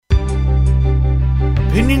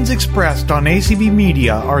opinions expressed on ACB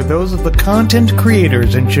Media are those of the content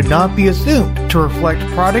creators and should not be assumed to reflect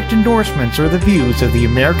product endorsements or the views of the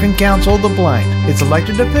American Council of the Blind, its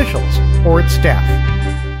elected officials, or its staff.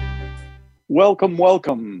 Welcome,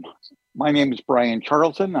 welcome. My name is Brian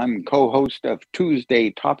Charlton. I'm co-host of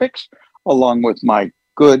Tuesday Topics, along with my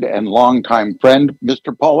good and longtime friend,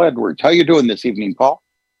 Mr. Paul Edwards. How you doing this evening, Paul?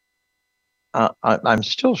 I'm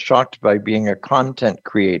still shocked by being a content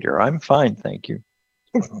creator. I'm fine, thank you.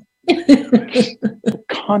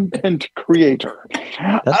 Content creator.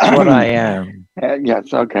 That's what I am.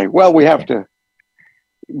 Yes, okay. Well, we have to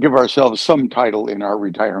give ourselves some title in our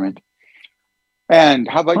retirement. And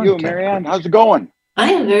how about you, Marianne? How's it going?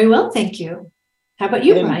 I am very well, thank you. How about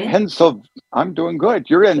you, Brian? I'm doing good.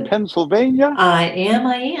 You're in Pennsylvania? I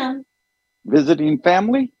am. Visiting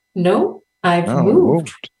family? No, I've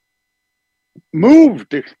moved.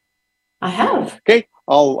 Moved. I have. Okay,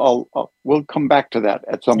 we'll come back to that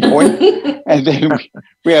at some point. And then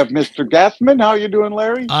we have Mr. Gathman. How are you doing,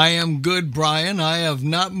 Larry? I am good, Brian. I have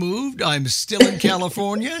not moved. I'm still in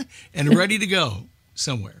California and ready to go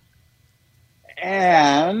somewhere.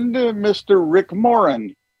 And Mr. Rick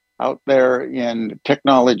Morin out there in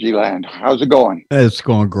technology land. How's it going? It's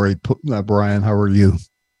going great, Brian. How are you?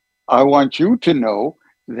 I want you to know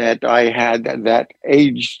that I had that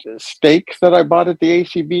aged steak that I bought at the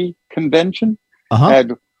ACB convention.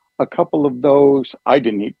 Had a couple of those. I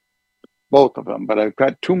didn't eat both of them, but I've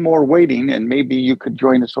got two more waiting, and maybe you could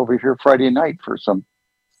join us over here Friday night for some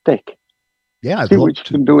steak. Yeah, see what you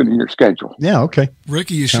can do it in your schedule. Yeah, okay.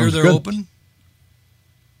 Rick, are you sure they're open?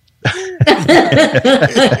 You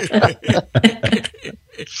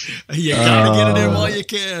gotta get it in while you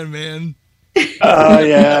can, man.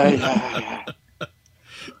 Yeah.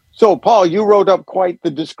 So, Paul, you wrote up quite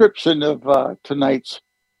the description of tonight's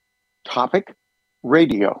topic,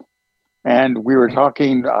 radio. And we were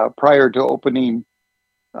talking prior to opening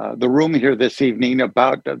the room here this evening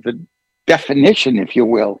about the definition, if you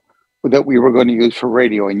will, that we were going to use for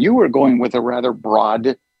radio. And you were going with a rather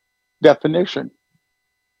broad definition.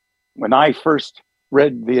 When I first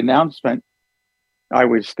read the announcement, I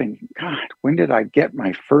was thinking, God, when did I get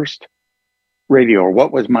my first radio, or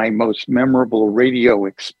what was my most memorable radio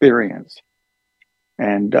experience?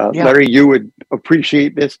 And Larry, you would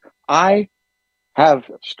appreciate this. I have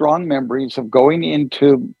strong memories of going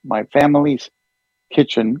into my family's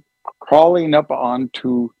kitchen, crawling up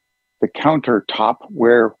onto the countertop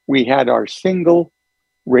where we had our single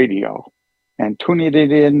radio, and tuning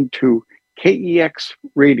it into KEX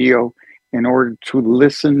radio in order to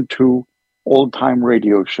listen to old time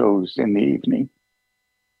radio shows in the evening.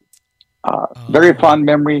 Very fond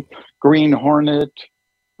memory. Green Hornet,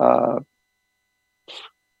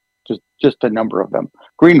 just a number of them.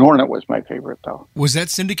 Green Hornet was my favorite, though. Was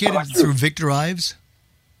that syndicated through Victor Ives?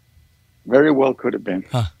 Very well could have been.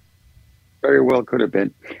 Very well could have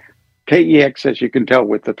been. KEX, as you can tell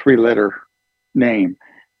with the three-letter name,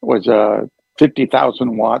 was a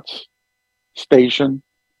 50,000 watts station.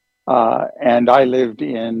 And I lived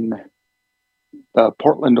in the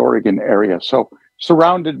Portland, Oregon area. So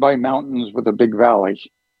surrounded by mountains with a big valley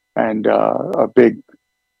and a big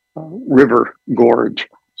river gorge.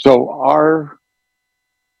 So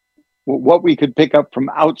what we could pick up from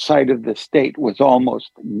outside of the state was almost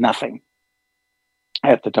nothing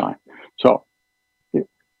at the time. So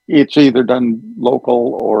it's either done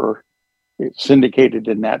local or it's syndicated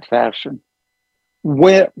in that fashion.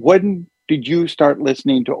 When did you start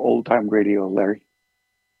listening to old time radio, Larry?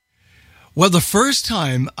 Well, the first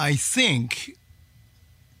time, I think,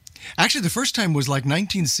 actually the first time was like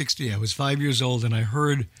 1960. I was 5 years old and I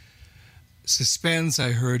heard Suspense.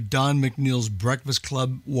 I heard Don McNeil's Breakfast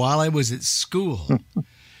Club while I was at school,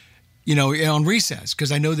 on recess,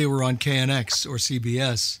 because I know they were on KNX or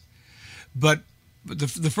CBS. But the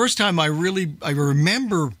first time I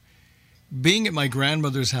remember being at my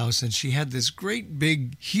grandmother's house, and she had this great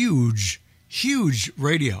big, huge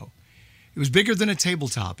radio. It was bigger than a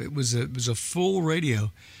tabletop. It was a full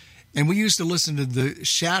radio, and we used to listen to The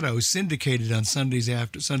Shadow syndicated on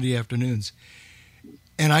Sunday afternoons.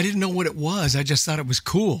 And I didn't know what it was. I just thought it was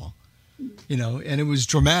cool, and it was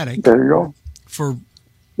dramatic. There you go. For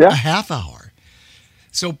a half hour.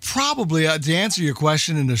 So probably, to answer your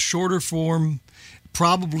question in a shorter form,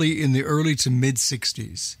 probably in the early to mid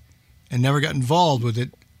 60s, and never got involved with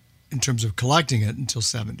it in terms of collecting it until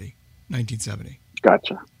 1970.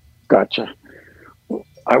 Gotcha.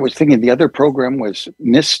 I was thinking the other program was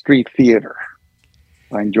Mystery Theater.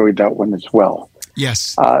 I enjoyed that one as well.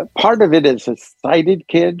 Yes. Part of it is a sighted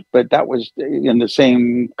kid, but that was in the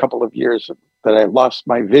same couple of years that I lost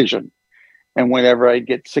my vision. And whenever I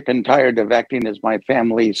get sick and tired of acting as my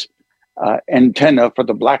family's antenna for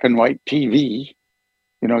the black and white TV,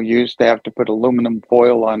 you used to have to put aluminum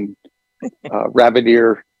foil on rabbit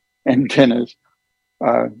ear antennas.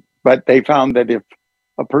 But they found that if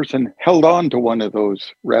a person held on to one of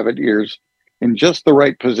those rabbit ears in just the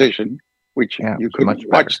right position, which you couldn't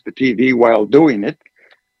watch the TV while doing it,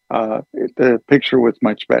 the picture was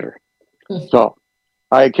much better. So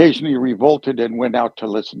I occasionally revolted and went out to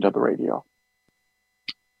listen to the radio.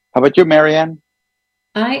 How about you, Marianne?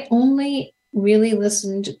 I only really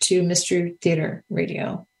listened to Mystery Theater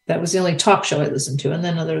Radio. That was the only talk show I listened to. And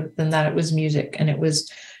then other than that, it was music, and it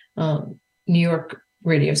was New York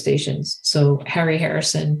radio stations. So Harry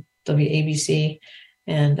Harrison, WABC,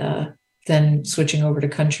 and then switching over to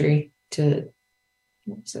country to,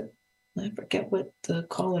 what was it? I forget what the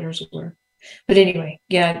call letters were. But anyway,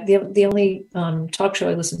 yeah, the only talk show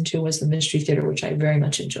I listened to was the Mystery Theater, which I very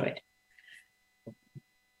much enjoyed.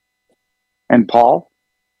 And Paul?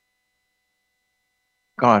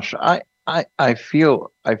 Gosh, I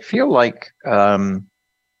feel like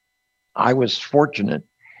I was fortunate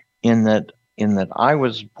in that I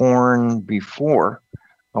was born before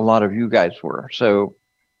a lot of you guys were. So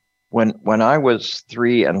when I was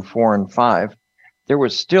 3 and 4 and 5, there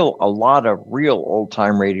was still a lot of real old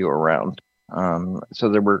time radio around. So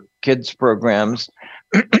there were kids programs.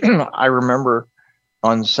 I remember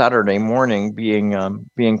on Saturday morning being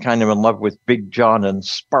kind of in love with Big John and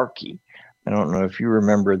Sparky. I don't know if you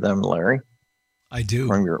remember them, Larry. I do.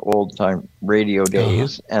 From your old time radio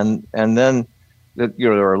days. And then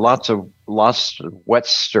there are lots of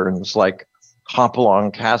westerns like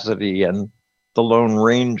Hopalong Cassidy and The Lone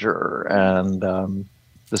Ranger and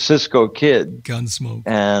the Cisco Kid, Gunsmoke,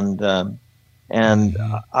 and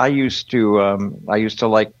I used to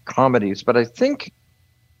like comedies, but I think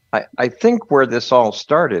where this all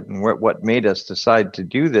started and what made us decide to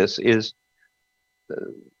do this is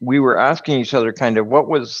we were asking each other kind of what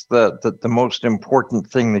was the most important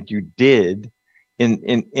thing that you did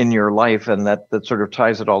in your life, and that sort of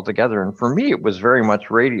ties it all together. And for me, it was very much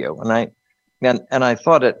radio, and I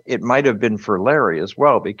thought it might have been for Larry as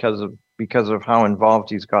well because of how involved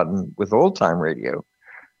he's gotten with old time radio.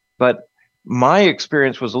 But my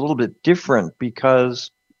experience was a little bit different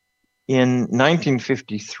because in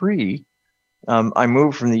 1953, I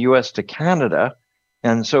moved from the U.S. to Canada.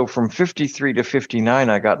 And so from 53 to 59,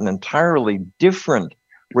 I got an entirely different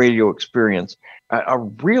radio experience, a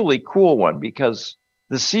really cool one, because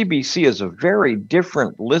the CBC is a very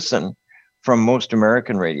different listen from most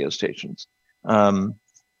American radio stations. And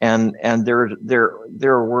there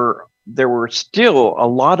were still a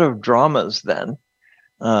lot of dramas then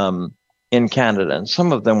in Canada, and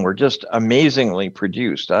some of them were just amazingly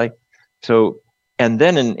produced. And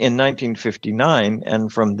then in 1959,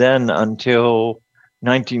 and from then until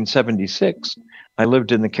 1976, I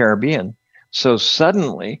lived in the Caribbean. So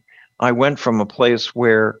suddenly I went from a place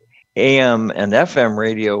where AM and FM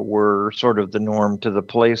radio were sort of the norm to the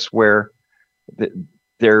place where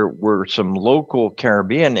there were some local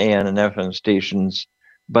Caribbean AM and FM stations,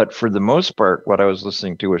 but for the most part, what I was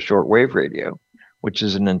listening to was shortwave radio, which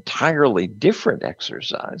is an entirely different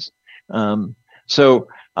exercise. So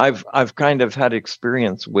I've kind of had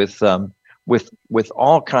experience with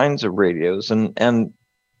all kinds of radios, and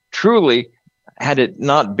truly, had it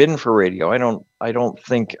not been for radio, I don't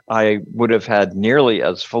think I would have had nearly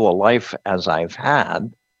as full a life as I've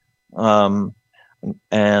had, and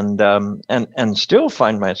still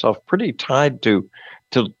find myself pretty tied to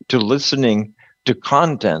listening to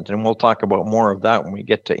content, and we'll talk about more of that when we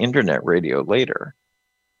get to internet radio later.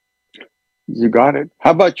 You got it. How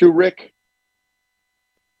about you, Rick?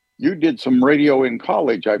 You did some radio in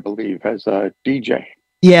college, I believe, as a DJ.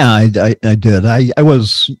 Yeah, I did. I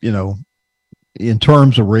was, in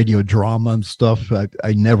terms of radio drama and stuff,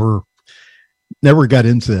 I never got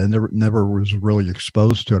into it. Never was really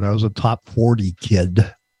exposed to it. I was a top 40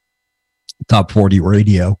 kid, top 40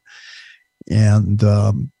 radio, and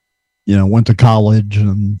went to college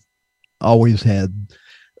and always had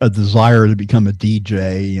a desire to become a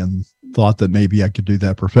DJ and thought that maybe I could do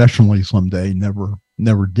that professionally someday.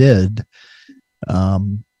 Never did.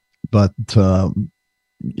 But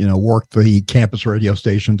worked the campus radio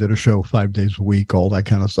station, did a show 5 days a week, all that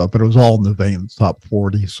kind of stuff. But it was all in the vein of top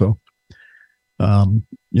 40. So,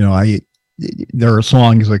 there are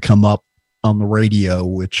songs that come up on the radio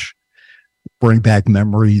which bring back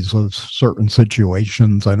memories of certain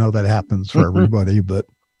situations. I know that happens for everybody, but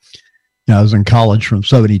I was in college from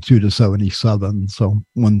 72 to 77. So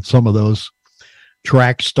when some of those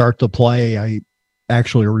tracks start to play, I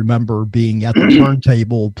actually remember being at the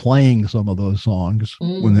turntable playing some of those songs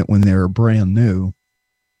when they were brand new.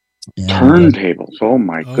 And, turntables. Oh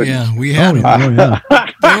my goodness. Yeah, we had them. yeah.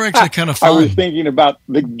 They were actually kind of I fun. was thinking about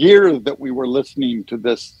the gear that we were listening to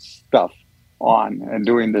this stuff on and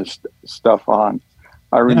doing this stuff on.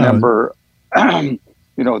 I remember, you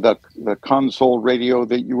know, the console radio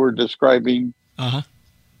that you were describing. That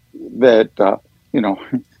you know,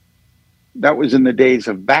 that was in the days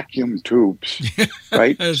of vacuum tubes,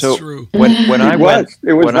 right? That's So true. when I went,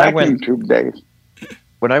 it was when vacuum I went, tube days.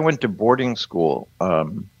 when I went to boarding school,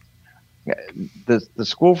 the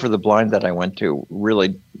school for the blind that I went to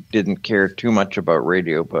really didn't care too much about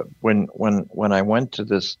radio. But when I went to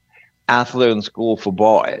this Athlone School for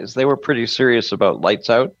Boys, they were pretty serious about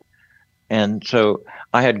lights out, and so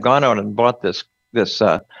I had gone out and bought this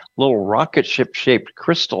little rocket ship shaped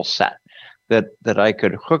crystal set that I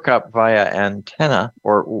could hook up via antenna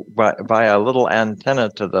or via a little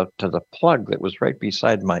antenna to the plug that was right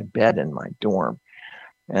beside my bed in my dorm,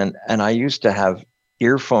 and I used to have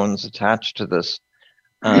earphones attached to this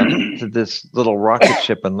little rocket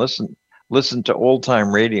ship and listen to old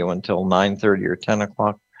time radio until 9:30 or 10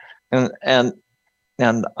 o'clock, and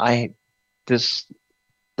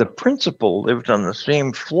the principal lived on the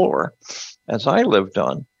same floor as I lived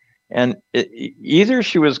on. And either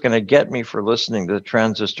she was going to get me for listening to the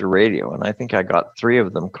transistor radio, and I think I got 3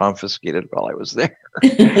 of them confiscated while I was there,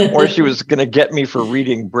 or she was going to get me for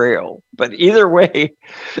reading Braille. But either way,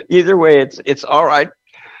 it's all right.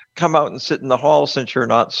 Come out and sit in the hall since you're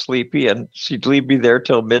not sleepy, and she'd leave me there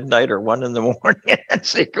till midnight or 1 a.m. and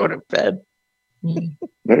say, go to bed.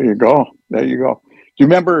 There you go. Do you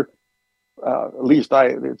remember? At least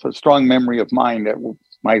it's a strong memory of mine that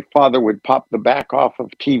my father would pop the back off of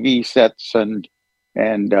TV sets and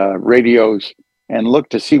radios and look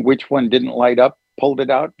to see which one didn't light up, pulled it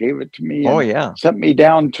out, gave it to me. And sent me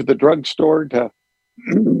down to the drugstore to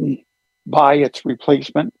buy its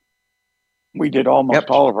replacement. We did almost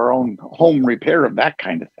all of our own home repair of that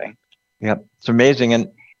kind of thing. Yep, it's amazing.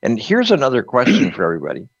 And here's another question for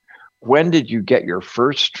everybody: when did you get your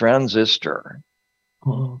first transistor?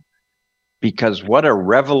 Because what a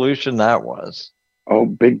revolution that was. Oh,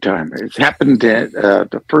 big time. It's happened that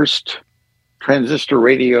the first transistor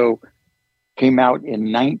radio came out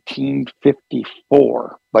in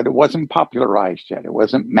 1954, but it wasn't popularized yet. It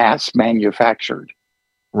wasn't mass manufactured.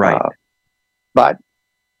 Right. But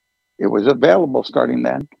it was available starting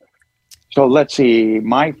then. So let's see.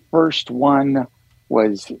 My first one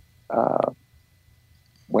was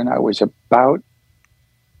when I was about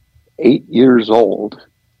 8 years old.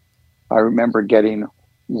 I remember getting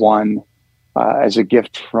one as a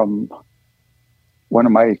gift from one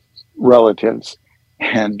of my relatives,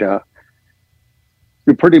 and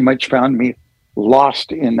you pretty much found me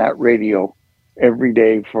lost in that radio every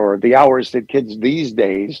day for the hours that kids these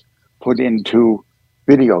days put into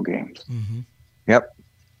video games. Mm-hmm. Yep.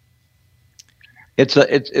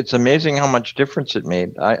 It's amazing how much difference it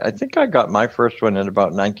made. I think I got my first one in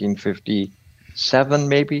about 1957,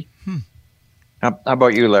 maybe. How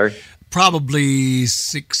about you, Larry? Probably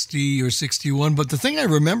 60 or 61. But the thing I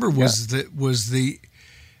remember was the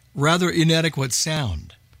rather inadequate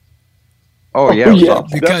sound. Oh yeah,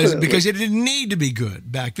 because it didn't need to be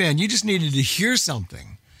good back then. You just needed to hear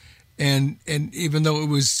something, and even though it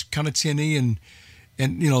was kind of tinny and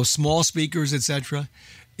small speakers, etc.,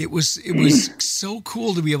 it was so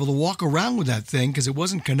cool to be able to walk around with that thing because it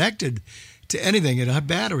wasn't connected to anything. It had a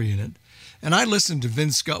battery in it. And I listened to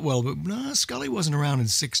Vince Scully. Well, but no, Scully wasn't around in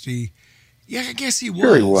 60. Yeah, I guess he was.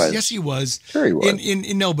 Sure he was. Yes, he was. Sure he was.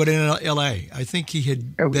 But in L.A. I think he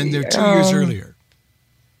had been there 2 years earlier.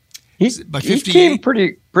 He came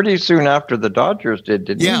pretty soon after the Dodgers did,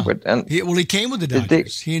 didn't he? He came with the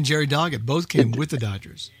Dodgers. He and Jerry Doggett both came with the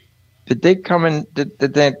Dodgers. Did they come in? Did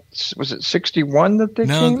they? Was it 61 that they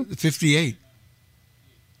came? No, 58.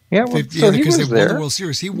 Yeah, so because they there. won the World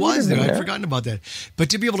Series. He was there. I'd forgotten about that. But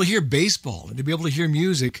to be able to hear baseball and to be able to hear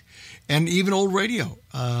music and even old radio,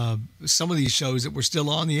 some of these shows that were still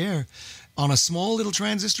on the air on a small little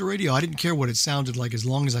transistor radio, I didn't care what it sounded like as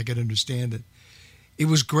long as I could understand it. It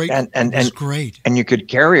was great. It was great. And you could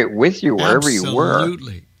carry it with you wherever you were.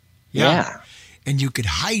 Absolutely. Yeah. And you could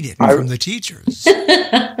hide it from the teachers.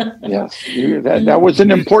 Yes, that was an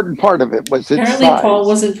important part of it. Apparently, Paul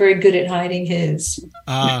wasn't very good at hiding his.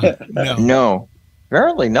 No,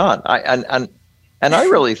 apparently not. I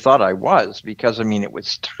really thought I was because it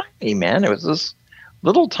was tiny, man. It was this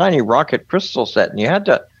little tiny rocket crystal set, and you had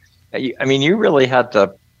to. You really had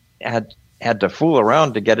to fool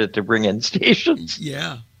around to get it to bring in stations.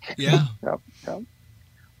 Yeah. Yep.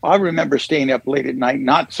 I remember staying up late at night,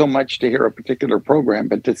 not so much to hear a particular program,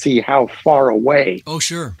 but to see how far away Oh,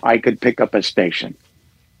 sure. I could pick up a station.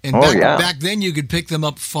 And back then, you could pick them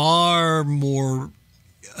up far more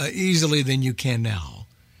easily than you can now.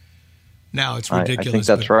 Now it's ridiculous. I think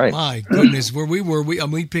that's right. My goodness, where we were,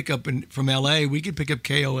 we pick up from LA. We could pick up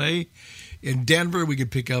KOA in Denver. We could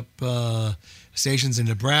pick up stations in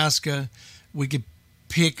Nebraska. We could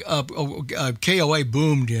pick up KOA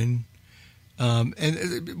boomed in,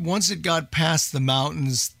 and once it got past the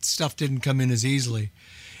mountains, stuff didn't come in as easily.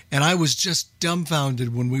 And I was just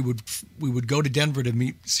dumbfounded when we would go to Denver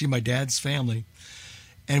to see my dad's family,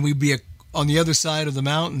 and we'd be on the other side of the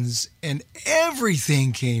mountains, and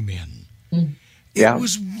everything came in. Mm. It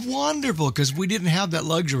was wonderful because we didn't have that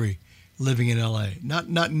luxury living in LA.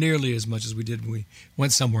 Not nearly as much as we did when we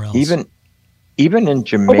went somewhere else. Even in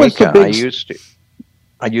Jamaica, I used to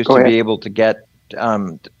be able to get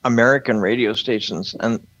American radio stations,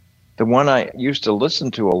 and the one I used to listen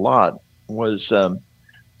to a lot was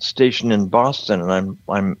station in Boston, and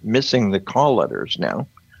I'm missing the call letters now.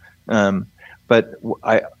 But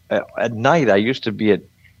at night I used to be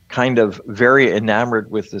kind of very enamored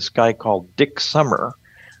with this guy called Dick Summer,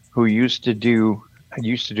 who used to do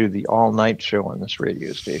the all night show on this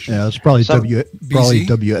radio station. Yeah, it's probably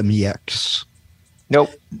WMEX. Nope.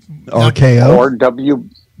 RKO or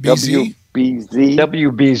WBZ.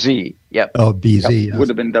 WBZ. Yep. Oh, BZ. Yep. Would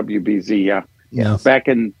have been WBZ. Yeah. Yeah. Back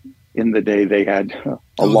in the day, they had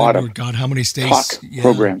a lot of how many states? talk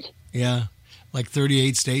programs. Yeah, like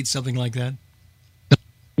 38 states, something like that.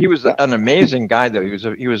 He was an amazing guy, though.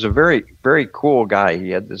 He was a very, very cool guy. He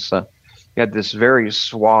had this very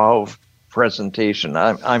suave presentation.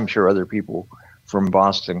 I'm sure other people from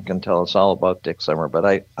Boston can tell us all about Dick Summer,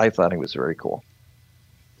 but I thought he was very cool.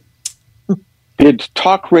 Did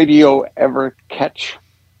talk radio ever catch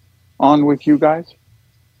on with you guys?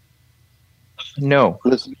 No.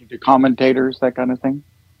 Listening to commentators, that kind of thing?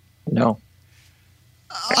 No.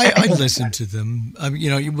 I listened to them.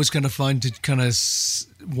 It was kind of fun to kind of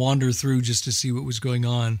wander through just to see what was going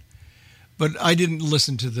on. But I didn't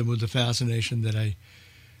listen to them with the fascination that I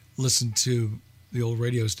listened to the old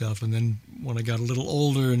radio stuff. And then when I got a little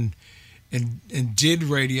older and did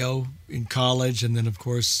radio in college, and then, of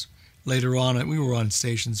course, later on, we were on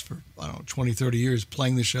stations for, 20, 30 years,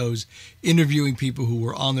 playing the shows, interviewing people who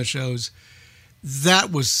were on the shows.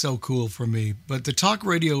 That was so cool for me. But the talk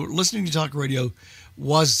radio, listening to talk radio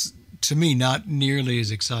was, to me, not nearly as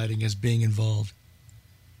exciting as being involved.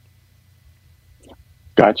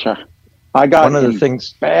 Gotcha. I got one of the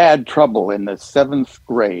things bad trouble in the 7th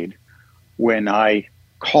grade when I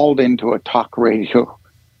called into a talk radio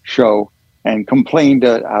show and complained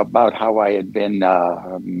about how I had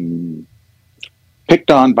been picked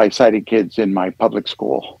on by sighted kids in my public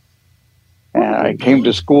school. And I came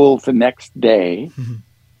to school the next day,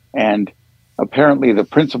 and apparently the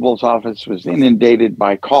principal's office was inundated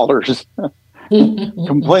by callers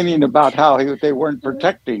complaining about how they weren't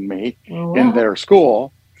protecting me in their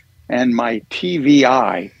school. And my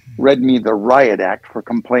TVI read me the riot act for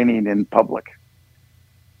complaining in public.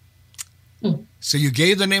 So you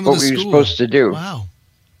gave the name of the school. What were you supposed to do? Wow.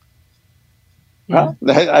 Well,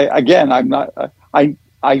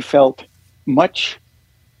 I felt much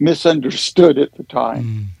misunderstood at the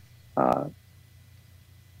time.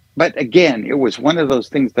 But again, it was one of those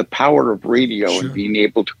things, the power of radio and being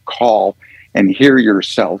able to call and hear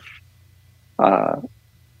yourself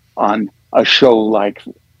on a show like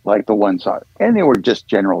the ones on, and they were just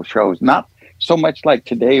general shows, not so much like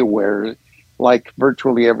today where, like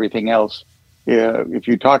virtually everything else, if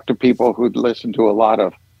you talk to people who'd listen to a lot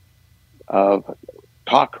of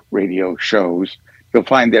talk radio shows, you'll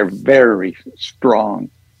find they're very strong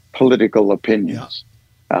political opinions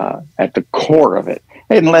at the core of it,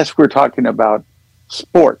 unless we're talking about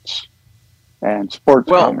sports and sports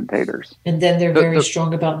commentators. And then they're very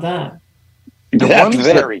strong about that.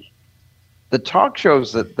 The talk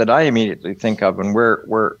shows that I immediately think of, and where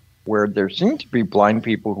there seem to be blind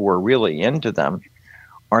people who are really into them,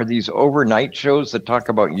 are these overnight shows that talk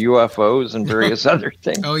about UFOs and various other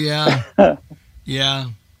things. Oh, yeah. Yeah.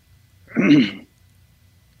 And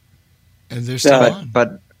they're still on.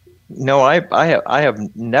 But no, I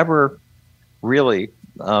have never really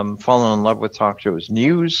fallen in love with talk shows.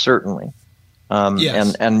 News, certainly.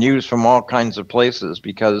 Yes. And news from all kinds of places,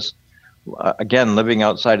 because again, living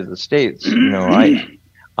outside of the States,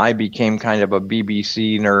 I became kind of a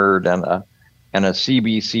BBC nerd and a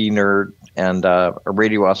CBC nerd and a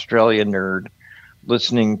Radio Australia nerd,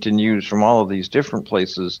 listening to news from all of these different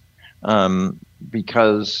places,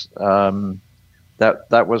 because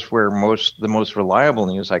that was where the most reliable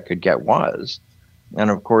news I could get was. And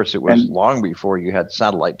of course, it was And- long before you had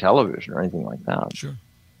satellite television or anything like that. Sure.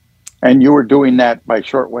 And you were doing that by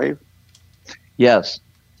shortwave? Yes.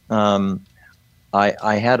 I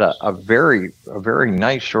had a very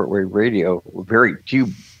nice shortwave radio, very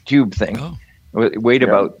tube thing. Oh, It weighed Yeah.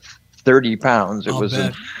 about 30 pounds. It I'll was a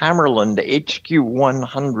bet. Hammerland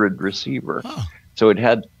HQ100 receiver. oh, So it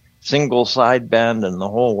had single sideband and the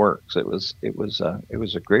whole works. It was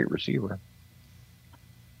a great receiver.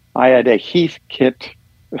 I had a Heathkit,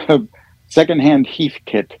 secondhand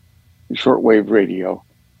Heathkit shortwave radio,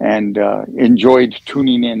 and enjoyed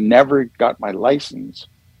tuning in. Never got my license.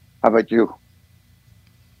 How about you?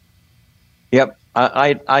 Yep,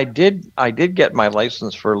 I did get my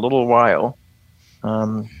license for a little while.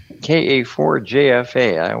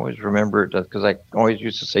 KA4JFA. I always remember it because I always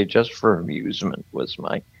used to say just for amusement was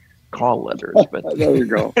my call letters. But There you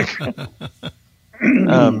go.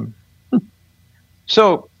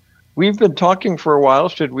 So we've been talking for a while.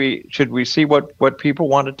 Should we see what people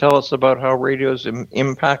want to tell us about how radio's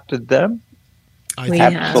impacted them? I We think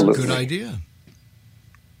have- that's a good Absolutely. idea.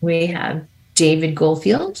 We have David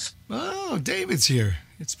Goldfield. Oh, David's here.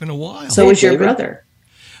 It's been a while. So Hey, is your David. brother.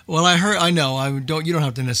 Well, I know. You don't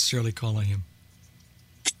have to necessarily call on him.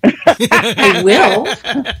 I will.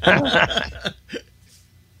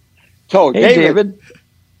 So, Hey, David,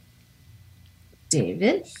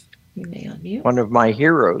 David, you may unmute. one of my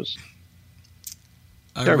heroes.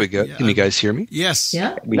 There we go. Yeah, Can you guys hear me? Yes.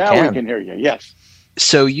 Yeah. now we can hear you. Yes.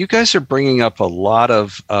 So you guys are bringing up a lot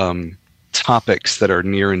of topics that are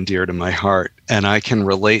near and dear to my heart, and I can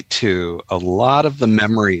relate to a lot of the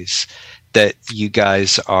memories that you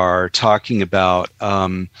guys are talking about.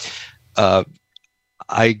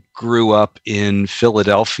 I grew up in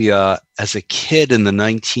Philadelphia as a kid in the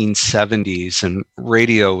 1970s, and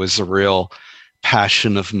radio was a real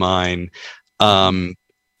passion of mine.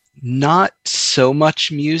 Not so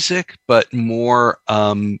much music, but more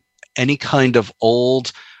any kind of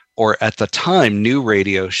old or at the time new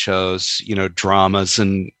radio shows, dramas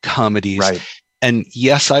and comedies. Right. And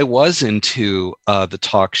yes, I was into the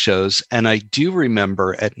talk shows, and I do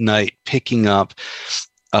remember at night picking up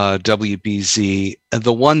WBZ.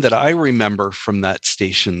 The one that I remember from that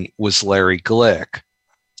station was Larry Glick.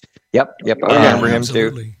 Yep. I Oh, yeah, remember him too.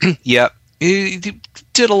 Absolutely. Yep, he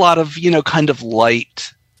did a lot of kind of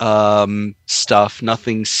light stuff,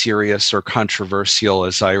 nothing serious or controversial,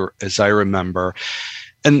 as I remember.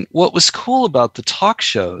 And what was cool about the talk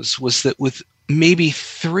shows was that, with maybe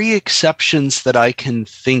 3 exceptions that I can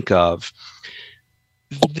think of,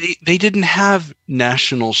 they didn't have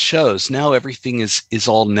national shows. Now everything is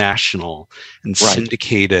all national and Right.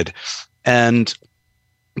 syndicated.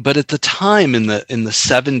 But at the time in the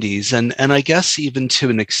 70s, and I guess even to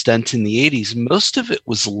an extent in the 80s, most of it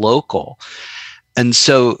was local. And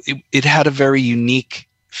so it had a very unique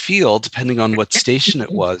feel depending on what station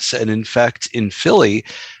it was. And in fact, in Philly,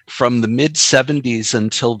 from the mid 70s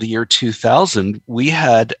until the year 2000, we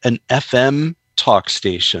had an FM talk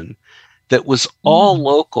station that was all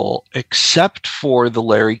local except for the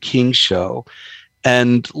Larry King Show.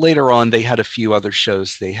 And later on, they had a few other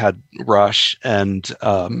shows. They had Rush and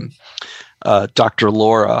Dr.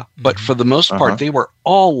 Laura. But for the most part, they were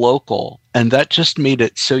all local. And that just made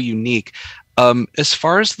it so unique. As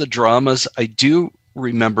far as the dramas, I do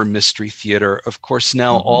remember Mystery Theater. Of course,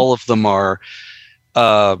 now all of them are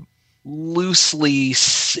loosely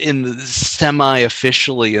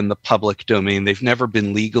semi-officially in the public domain. They've never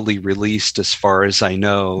been legally released, as far as I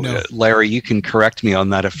know. No. Larry, you can correct me on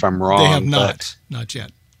that if I'm wrong. They have but- not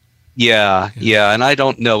yet. Yeah, and I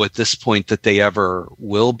don't know at this point that they ever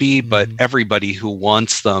will be, but everybody who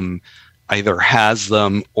wants them either has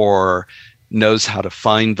them or knows how to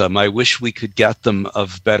find them. I wish we could get them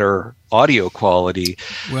of better audio quality.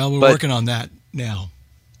 Well, we're But- working on that now.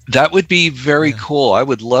 That would be very cool. I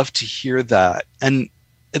would love to hear that. And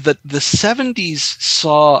the 70s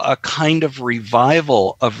saw a kind of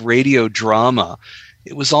revival of radio drama.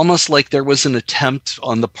 It was almost like there was an attempt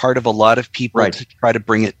on the part of a lot of people Right. to try to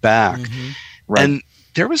bring it back. Right. And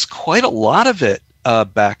there was quite a lot of it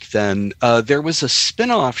back then. There was a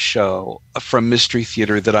spin-off show from Mystery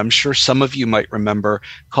Theater that I'm sure some of you might remember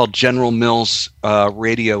called General Mills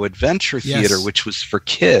Radio Adventure Theater, Yes. which was for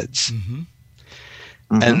kids. Mm-hmm.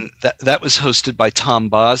 And that was hosted by Tom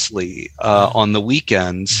Bosley on the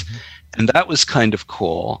weekends. And that was kind of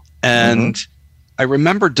cool. And I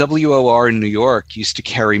remember WOR in New York used to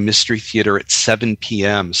carry Mystery Theater at 7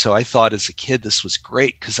 p.m. So I thought as a kid this was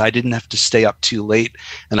great because I didn't have to stay up too late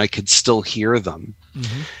and I could still hear them.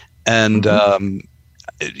 And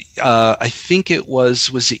I think it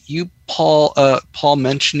was it you, Paul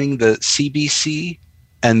mentioning the CBC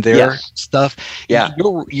and their Yes. stuff. Yeah.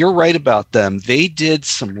 You're right about them. They did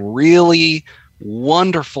some really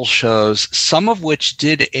wonderful shows, some of which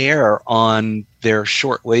did air on their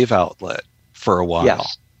shortwave outlet for a while.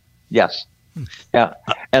 Yes. Yeah.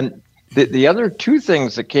 And the other two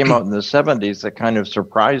things that came out in the 70s that kind of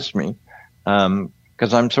surprised me,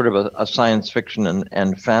 because I'm sort of a science fiction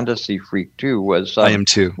and fantasy freak too, was I am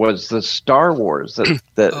too. Was the Star Wars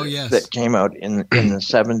that Oh, yes. that came out in the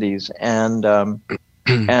 70s, and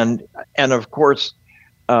of course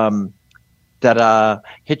that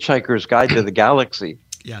Hitchhiker's Guide to the Galaxy.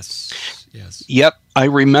 Yes. Yep, I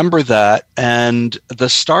remember that. And the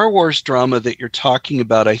Star Wars drama that you're talking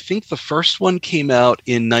about, I think the first one came out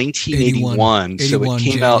in 1981. So it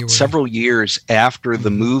came out several years after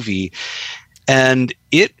the movie. And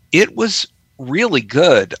it was really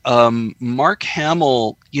good. Mark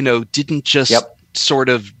Hamill, didn't just sort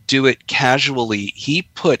of do it casually. He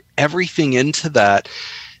put everything into that.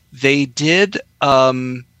 They did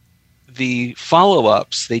the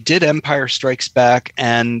follow-ups. They did Empire Strikes Back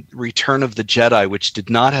and Return of the Jedi, which did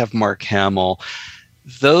not have Mark Hamill.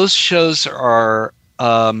 Those shows are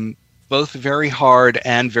both very hard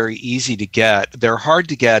and very easy to get. They're hard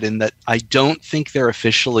to get in that I don't think they're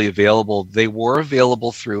officially available. They were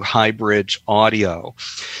available through Highbridge Audio,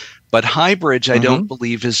 but Highbridge I don't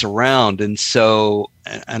believe is around. And so,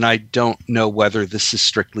 and I don't know whether this is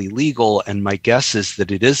strictly legal, and my guess is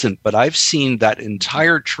that it isn't, but I've seen that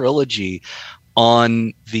entire trilogy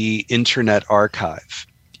on the Internet Archive.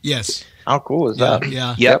 Yes. How cool is that?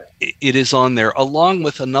 Yeah. Yep, it is on there, along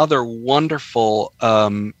with another wonderful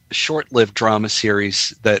short-lived drama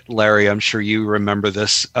series that, Larry, I'm sure you remember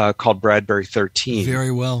this, called Bradbury 13.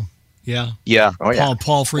 Very well. Yeah. Yeah. Oh, yeah.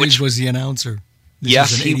 Paul Frees was the announcer. This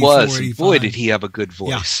Yes, was in he 84, was. 85. Boy, did he have a good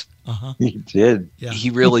voice. Uh-huh. He did. Yeah.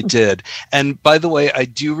 He really did. And by the way, I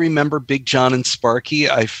do remember Big John and Sparky.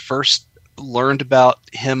 I first learned about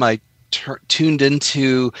him. I tuned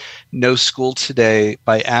into No School Today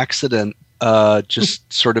by accident,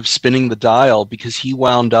 just sort of spinning the dial, because he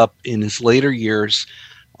wound up in his later years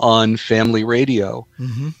on Family Radio.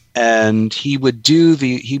 Mm-hmm. And he would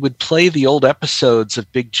play the old episodes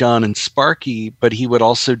of Big John and Sparky, but he would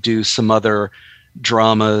also do some other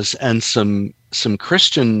dramas and some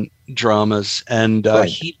Christian dramas. And Right.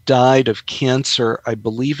 he died of cancer, I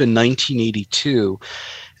believe, in 1982.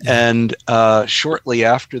 And shortly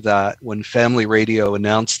after that, when Family Radio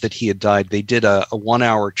announced that he had died, they did a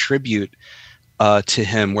 1-hour tribute to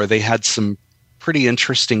him, where they had some pretty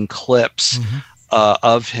interesting clips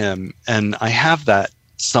of him. And I have that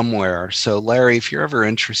somewhere. So, Larry, if you're ever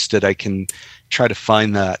interested, I can try to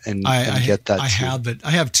find that and get that. I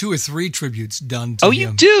have 2 or 3 tributes done to him. Oh,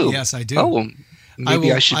 you do? Yes, I do. Oh, well,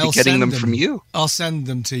 maybe I should be getting them from you. I'll send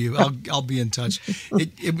them to you. I'll be in touch.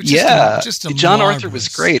 It was just a John marvelous. Arthur was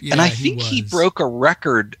great. Yeah, and I think he broke a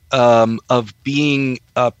record of being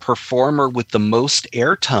a performer with the most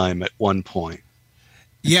airtime at one point.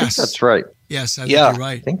 Yes. That's right. Yes, I think Yeah. you're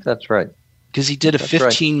right. I think that's right. Because he did a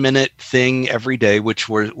 15-minute thing every day, which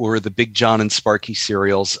were the Big John and Sparky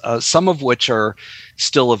serials, some of which are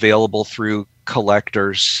still available through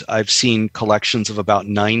collectors. I've seen collections of about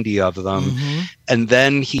 90 of them. And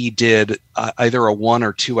then he did either a 1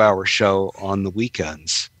 or 2 hour show on the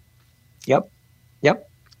weekends. Yep. So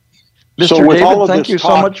Mr. with David, all of thank this you so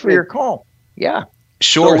talk, much for your call. Yeah.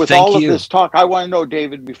 Sure, So with thank all you. of this talk, I want to know,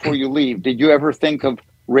 David, before you leave, did you ever think of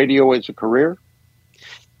radio as a career?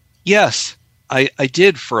 Yes, I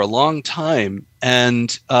did for a long time.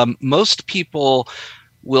 And most people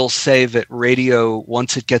will say that radio,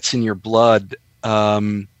 once it gets in your blood,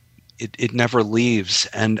 it never leaves.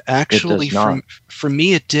 And actually, for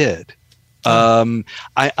me, it did.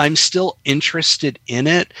 I'm still interested in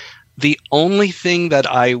it. The only thing that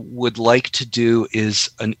I would like to do is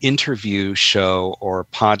an interview show or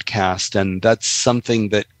podcast, and that's something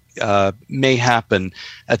that may happen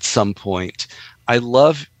at some point. I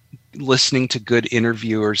love listening to good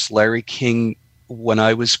interviewers. Larry King, when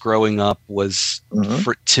I was growing up, was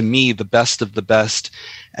to me the best of the best,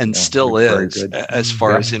 and still is as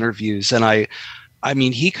far as interviews. And I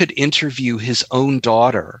mean, he could interview his own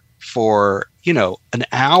daughter for an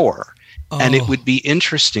hour. And it would be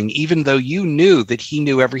interesting, even though you knew that he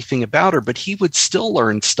knew everything about her, but he would still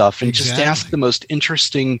learn stuff and just ask the most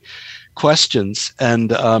interesting questions.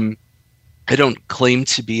 And I don't claim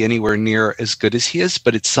to be anywhere near as good as he is,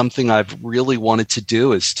 but it's something I've really wanted to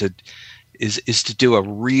do is to do a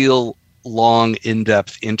real long,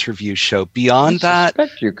 in-depth interview show. Beyond that, I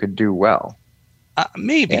suspect you could do well.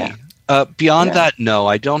 Maybe. Yeah. Beyond that, no,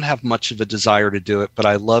 I don't have much of a desire to do it, but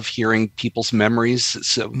I love hearing people's memories,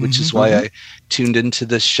 which is why I tuned into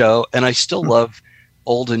this show. And I still love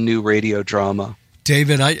old and new radio drama.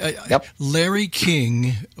 David, Yep. Larry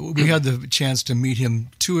King, we had the chance to meet him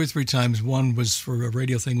 2 or 3 times. One was for a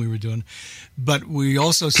radio thing we were doing, but we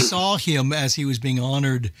also saw him as he was being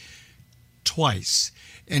honored twice.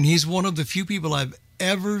 And he's one of the few people I've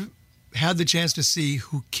ever had the chance to see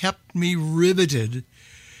who kept me riveted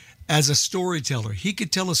as a storyteller. He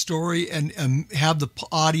could tell a story and have the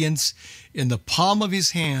audience in the palm of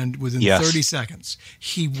his hand within 30 seconds.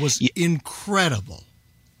 He was incredible.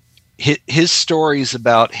 His stories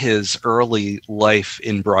about his early life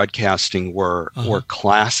in broadcasting were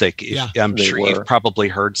classic. I'm sure you've probably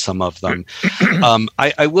heard some of them.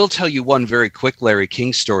 I will tell you one very quick Larry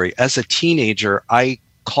King story. As a teenager, I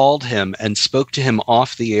called him and spoke to him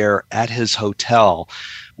off the air at his hotel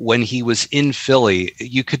when he was in Philly.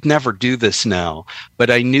 You could never do this now,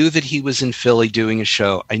 but I knew that he was in Philly doing a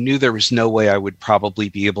show. I knew there was no way I would probably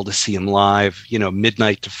be able to see him live,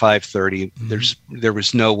 midnight to 5:30. There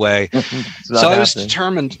was no way. So I was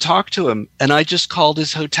determined to talk to him, and I just called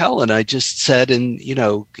his hotel and I just said,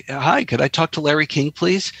 hi, could I talk to Larry King,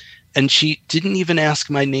 please? And she didn't even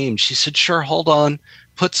ask my name. She said, sure, hold on,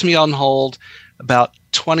 puts me on hold. About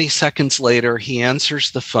 20 seconds later, he answers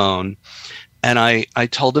the phone. And I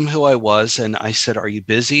told him who I was, and I said, are you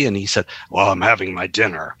busy? And he said, well, I'm having my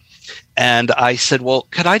dinner. And I said, well,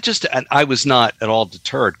 could I just, and I was not at all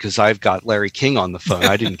deterred because I've got Larry King on the phone.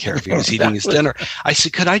 I didn't care if he was eating his dinner. I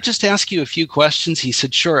said, could I just ask you a few questions? He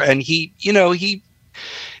said, sure. And he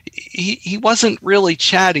wasn't really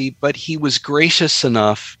chatty, but he was gracious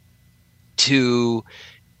enough to,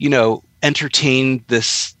 entertain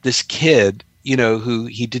this kid, who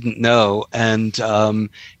he didn't know. And,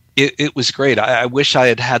 it was great. I wish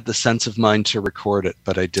I had the sense of mind to record it,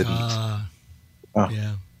 but I didn't.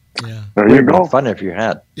 Yeah. There you go. Fun if you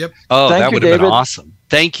had. Yep. Oh, Thank that you, would have been David. awesome.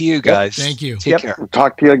 Thank you, guys. Thank you. Take care. We'll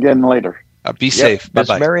talk to you again later. Be safe. Miss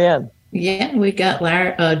Bye-bye. Marianne. Yeah, we got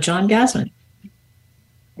John Gassman.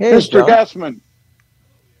 Hey, Mr. John. Gassman,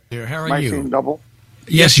 Here, how am are I seeing you? double?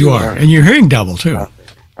 Yes, you are. And you're hearing double, too.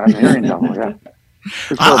 I'm hearing double, yeah.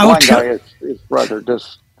 For a I will blind tell- guy, it's rather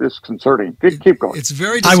disconcerting. Keep going. It's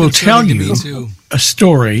very I will tell disconcerting to you me, too. a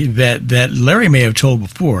story that Larry may have told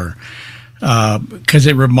before, because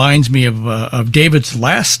it reminds me of David's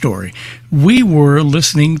last story. We were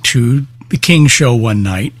listening to the King Show one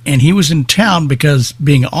night, and he was in town because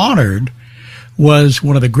being honored was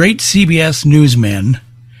one of the great CBS newsmen,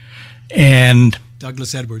 and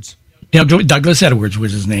Douglas Edwards. Douglas Edwards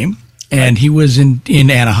was his name, and he was in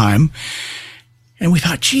Anaheim. And we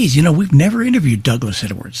thought, geez, we've never interviewed Douglas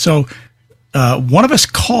Edwards. So one of us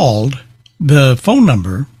called the phone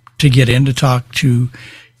number to get in to talk to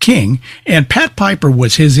King, and Pat Piper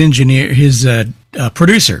was his engineer, his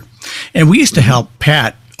producer. And we used to help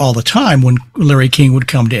Pat all the time when Larry King would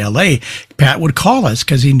come to L.A. Pat would call us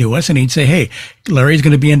because he knew us, and he'd say, hey, Larry's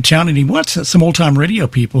going to be in town, and he wants some old-time radio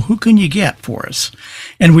people. Who can you get for us?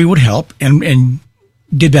 And we would help, and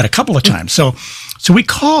did that a couple of times. So we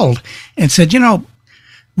called and said,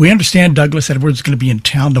 we understand Douglas Edwards is going to be in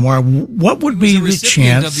town tomorrow. What would be the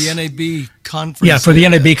chance of the NAB conference? Yeah, for the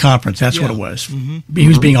NAB conference. That's what it was. He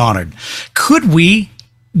was being honored. Could we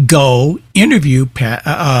go interview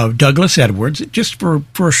Douglas Edwards just for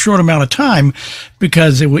a short amount of time,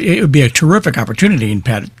 because it would be a terrific opportunity? And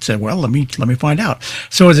Pat said, well, let me find out.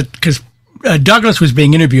 So is it because Douglas was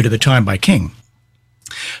being interviewed at the time by King?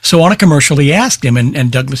 So on a commercial, he asked him,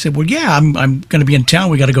 and Douglas said, well, yeah, I'm going to be in town.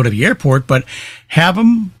 We got to go to the airport, but have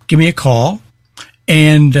him give me a call,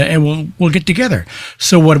 and we'll get together.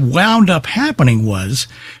 So what wound up happening was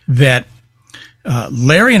that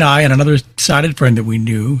Larry and I and another sighted friend that we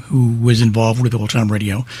knew who was involved with old-time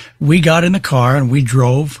radio, we got in the car and we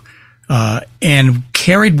drove and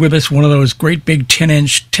carried with us one of those great big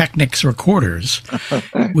 10-inch Technics recorders.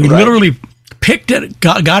 We literally picked it,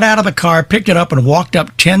 got out of the car, picked it up, and walked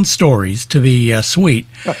up 10 stories to the suite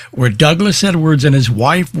where Douglas Edwards and his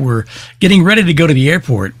wife were getting ready to go to the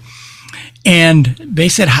airport. And they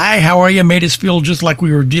said, hi, how are you? Made us feel just like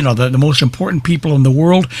we were, the most important people in the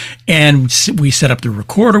world. And we set up the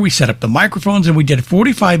recorder, we set up the microphones, and we did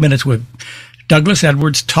 45 minutes with Douglas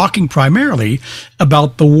Edwards talking primarily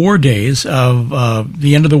about the war days of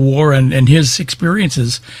the end of the war and his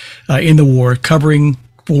experiences in the war, covering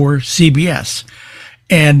for CBS.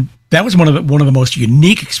 And that was one of the most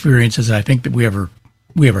unique experiences I think that we ever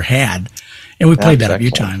had. And we played that a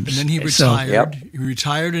few times. And then he retired. He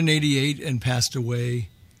retired in '88 and passed away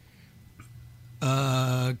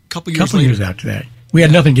a couple years after that. We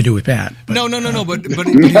had nothing to do with that. But, no. But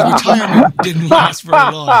his retirement didn't last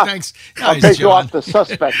very long. Thanks, I'll take you off the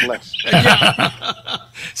suspect list.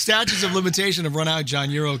 Statutes of limitation have run out,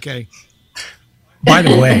 John. You're okay. By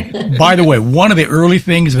the way, one of the early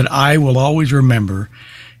things that I will always remember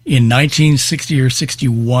in 1960 or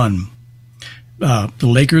 61, the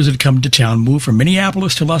Lakers had come to town, moved from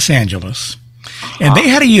Minneapolis to Los Angeles. And they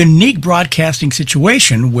had a unique broadcasting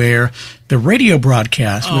situation where the radio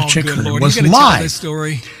broadcast with Chick Hearn was live. Tell this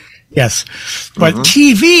story. Yes. But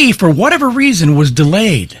TV, for whatever reason, was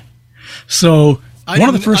delayed. So one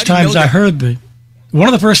of the first times I heard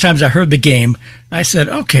the game, I said,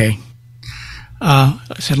 okay. I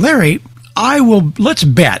said, Larry, let's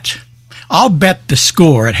bet. I'll bet the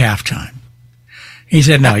score at halftime. He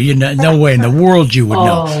said, no, no way in the world you would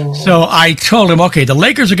know. So I told him, okay, the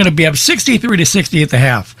Lakers are going to be up 63-60 at the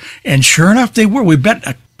half. And sure enough, they were. We bet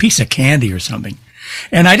a piece of candy or something.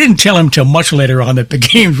 And I didn't tell him till much later on that the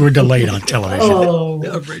games were delayed on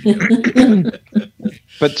television.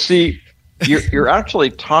 But see, you're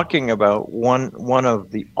actually talking about one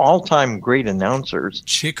of the all-time great announcers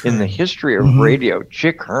in the history of radio,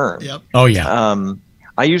 Chick Hearn. Yep. Oh, yeah.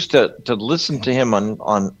 I used to listen to him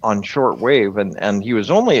on shortwave, and he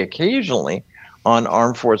was only occasionally on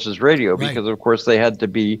Armed Forces Radio because, of course, they had to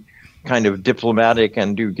be kind of diplomatic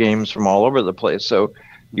and do games from all over the place. So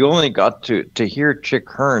you only got to hear Chick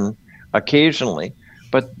Hearn occasionally.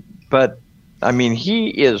 But I mean, he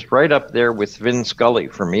is right up there with Vin Scully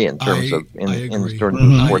for me in terms of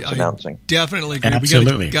sports announcing. Definitely agree.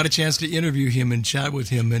 Absolutely. We got a chance to interview him and chat with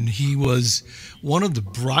him, and he was one of the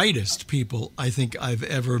brightest people I think I've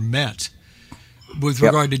ever met with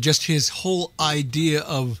regard to just his whole idea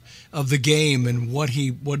of the game and what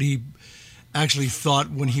he actually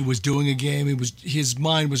thought when he was doing a game. His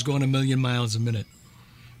mind was going a million miles a minute.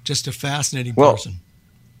 Just a fascinating person.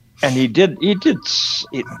 And he did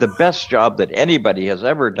the best job that anybody has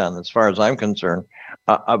ever done, as far as I'm concerned,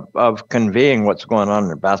 of conveying what's going on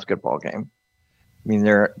in a basketball game. I mean,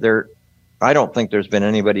 I don't think there's been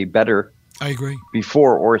anybody better. I agree.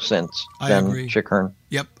 Before or since than Chick Hearn.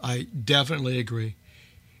 Yep, I definitely agree.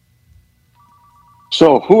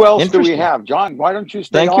 So who else do we have, John? Why don't you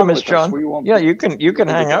stay on? Thank you, Miss with John. Us? Yeah, you can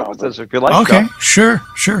hang out with us if you like. Okay, sure.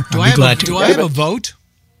 Do I have a vote?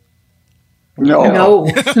 No.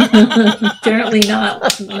 Apparently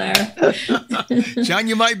not there. John,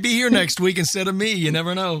 you might be here next week instead of me. You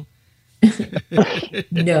never know.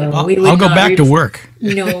 No, I'll go back to work.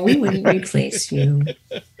 No, we wouldn't replace you.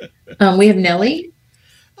 We have Nellie.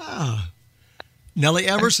 Nellie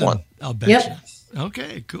Emerson. Excellent. I'll bet you.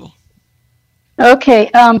 Okay, cool.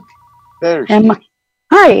 Okay. Hi,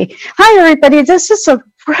 everybody. This is a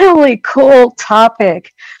really cool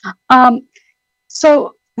topic.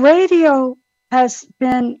 So radio has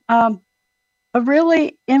been a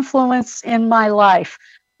really influence in my life.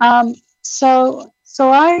 So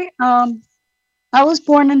I was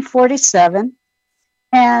born in 47,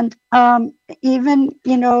 and even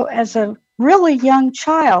as a really young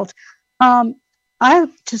child, I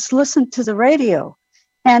just listened to the radio,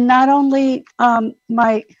 and not only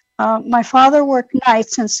my father worked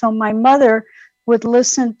nights, and so my mother would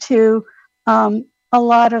listen to a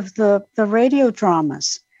lot of the radio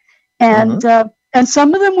dramas. And and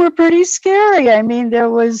some of them were pretty scary. I mean, there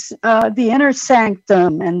was the Inner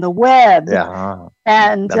Sanctum and the Web,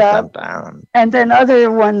 and then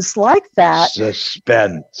other ones like that.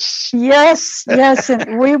 Suspense. Yes,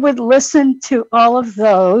 and we would listen to all of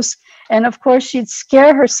those. And of course, she'd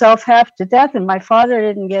scare herself half to death. And my father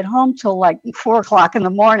didn't get home till like 4 o'clock in the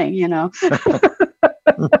morning,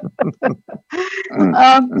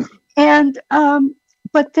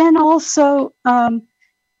 But then also.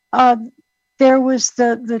 There was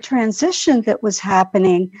the transition that was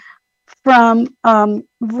happening from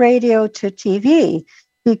radio to TV,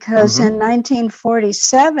 because in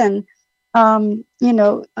 1947,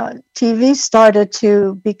 TV started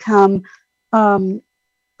to become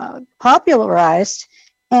popularized,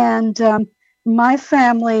 and my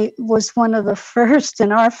family was one of the first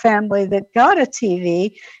in our family that got a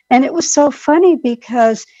TV, and it was so funny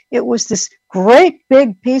because it was this great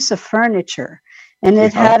big piece of furniture, and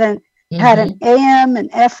it had an AM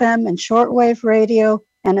and FM and shortwave radio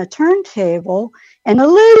and a turntable and a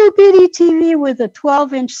little bitty TV with a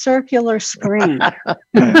 12-inch circular screen.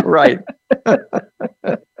 Right.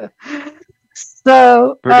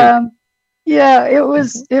 So, it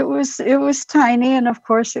was tiny, and of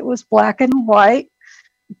course it was black and white.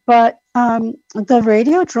 But the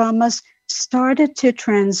radio dramas started to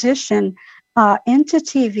transition into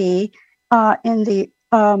TV in the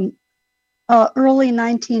early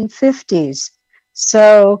 1950s.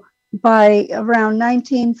 So by around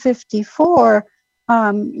 1954,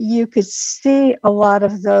 you could see a lot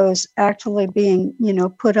of those actually being,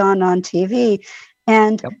 put on TV.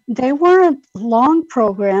 And they weren't long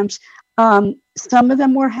programs. Some of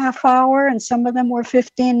them were half hour, and some of them were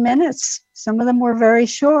 15 minutes. Some of them were very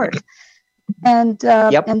short. And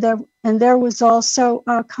there was also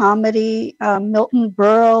comedy, Milton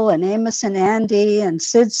Berle and Amos and Andy and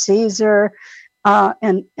Sid Caesar,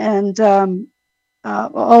 and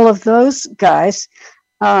all of those guys.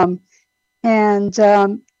 I'm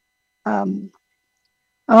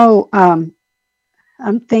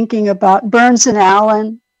thinking about Burns and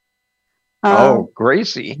Allen.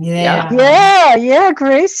 Gracie. Yeah,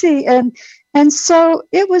 Gracie. And so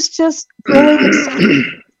it was just really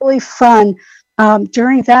exciting, really fun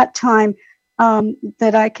during that time,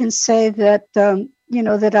 that I can say that,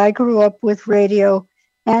 that I grew up with radio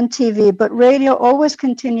and TV, but radio always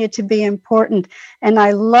continued to be important. And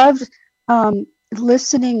I loved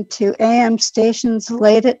listening to AM stations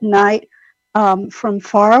late at night from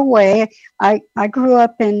far away. I grew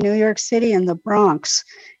up in New York City in the Bronx,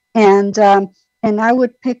 and I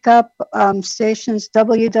would pick up stations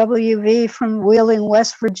WWV from Wheeling,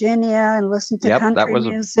 West Virginia, and listen to country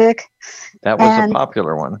music. That was a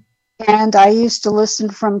popular one. And I used to listen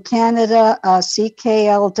from Canada,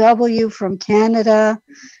 CKLW from Canada,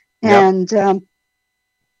 and then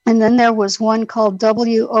there was one called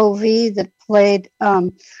WOV that played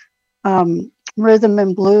rhythm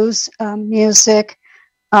and blues music,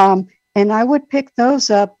 and I would pick those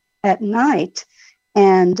up at night.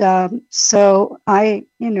 And so I,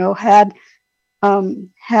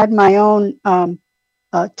 had my own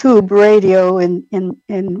tube radio in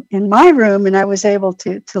my room, and I was able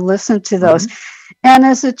to listen to those. And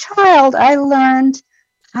as a child, I learned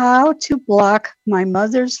how to block my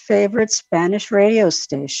mother's favorite Spanish radio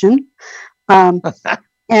station, and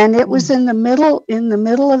it was in the middle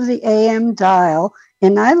of the AM dial.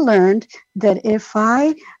 And I learned that if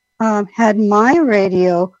I had my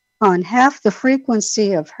radio on half the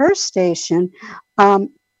frequency of her station, the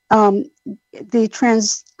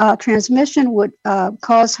transmission would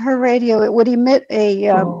cause her radio. It would emit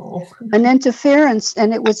an interference,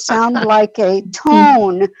 and it would sound like a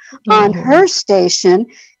tone on her station.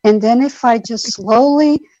 And then if I just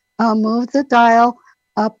slowly move the dial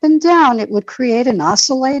up and down, it would create an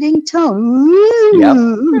oscillating tone.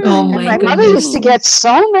 My mother used to get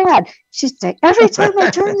so mad. She'd say, every time I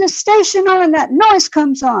turn the station on, that noise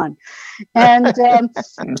comes on. And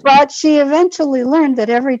but she eventually learned that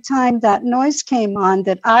every time that noise came on,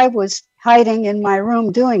 that I was hiding in my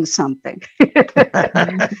room doing something.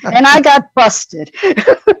 And I got busted.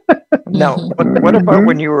 Now, what about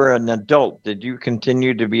when you were an adult? Did you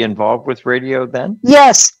continue to be involved with radio then?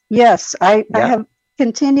 Yes. I have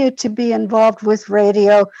continued to be involved with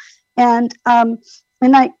radio, and I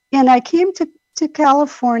came to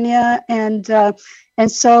California, and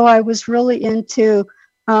so I was really into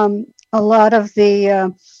a lot of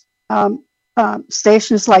the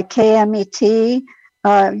stations like KMET.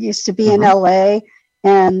 Used to be in LA,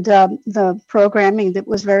 and the programming that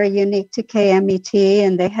was very unique to KMET,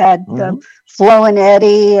 and they had Flo and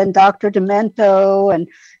Eddie and Dr. Demento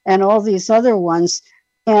and all these other ones.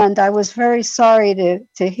 And I was very sorry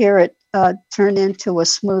to hear it turn into a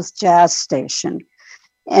smooth jazz station.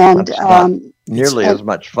 And nearly as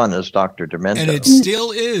much fun as Dr. Demento. And it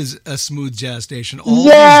still is a smooth jazz station.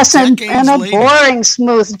 Yes, and a boring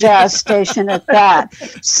smooth jazz station at that.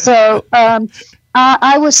 So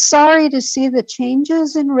I was sorry to see the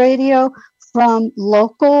changes in radio from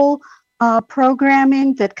local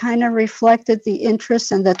programming that kind of reflected the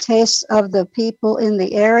interests and the tastes of the people in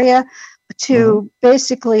the area to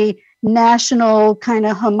basically national kind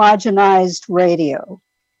of homogenized radio.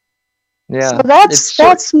 Yeah. So that's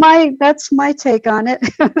my take on it.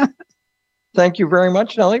 Thank you very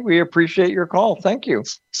much, Nellie. We appreciate your call. Thank you.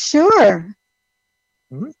 Sure.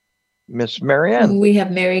 Miss Marianne. We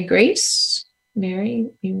have Mary Grace. Mary,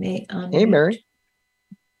 you may unmute. Hey, Mary.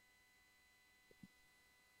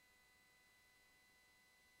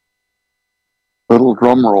 Little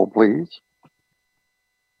drum roll, please.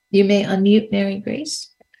 You may unmute Mary Grace.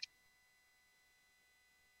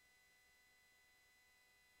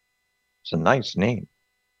 It's a nice name.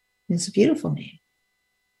 It's a beautiful name.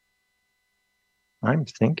 I'm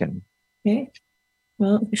thinking. Okay.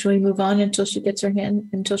 Well, shall we move on until she gets her hand,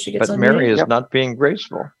 until she gets But unmuted? Mary is not being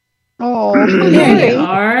graceful. Oh, there you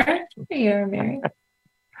are. There you are, Mary.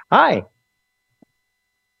 Hi.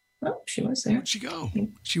 Oh, she was there. Where'd she go?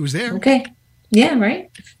 She was there. Okay. Yeah,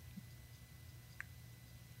 right.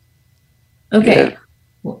 Okay.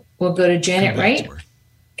 We'll go to Janet, right?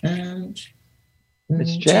 And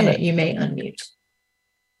It's Janet. You may unmute.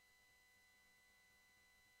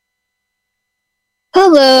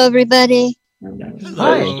 Hello, everybody. Hello.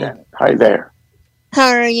 Hi, Janet. Hi there. How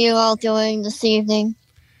are you all doing this evening?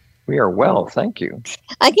 We are well, thank you.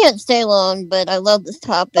 I can't stay long, but I love this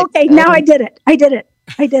topic. Okay, now I did it.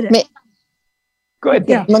 Good.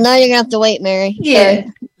 Yeah. Well, now you're gonna have to wait, Mary. Yeah.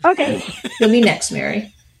 Okay. You'll be next,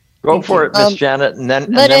 Mary. Go for it, Miss Janet, and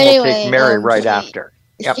then we'll take Mary right after.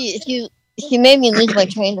 Yep. She made me lose my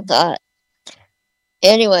train of thought.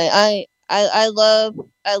 Anyway, I love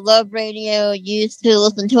radio. Used to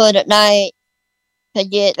listen to it at night. I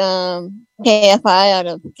get KFI out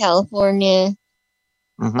of California.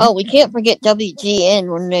 Mhm. Oh, we can't forget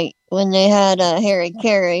WGN when they had Harry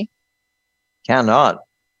Carey. Cannot.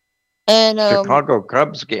 And Chicago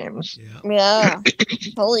Cubs games. Yeah.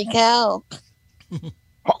 Holy cow.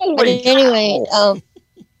 Holy anyway, cow.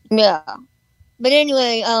 yeah. But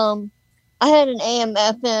anyway, I had an AM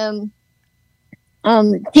FM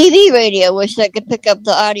TV radio, which I could pick up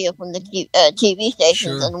the audio from the TV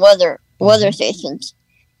stations and weather stations.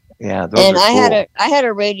 Yeah, those and are cool. I had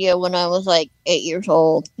a radio when I was like 8 years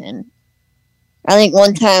old, and I think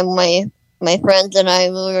one time my friends and I,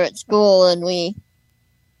 we were at school, and they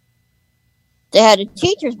had a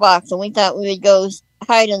teacher's box, and we thought we would go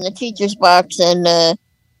hide in the teacher's box and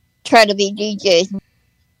try to be DJs.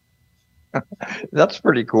 That's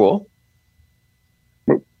pretty cool.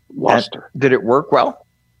 Lost her. Did it work well?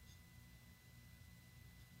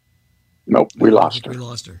 Nope, we lost her. We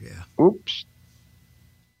lost her, yeah. Oops.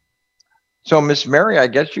 So, Miss Mary, I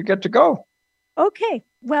guess you get to go. Okay.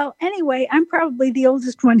 Well, anyway, I'm probably the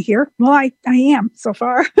oldest one here. Well, I am so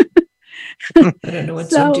far. I don't know what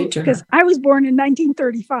to do to her. Because I was born in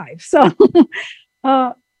 1935. So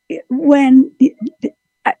when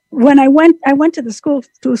I went to a school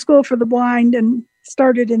for the blind and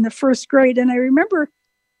started in the first grade, and I remember,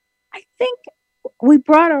 I think we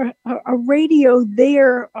brought a radio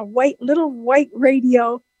there, a little white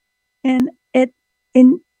radio, and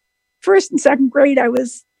in first and second grade, it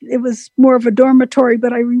was more of a dormitory,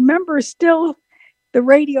 but I remember still the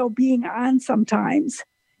radio being on sometimes.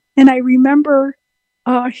 And I remember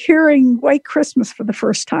hearing White Christmas for the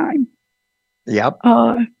first time. Yep.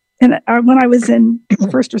 And when I was in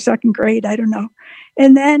first or second grade, I don't know.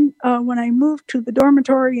 And then when I moved to the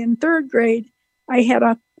dormitory in third grade, I had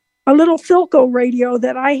a little Philco radio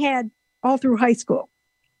that I had all through high school.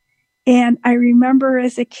 And I remember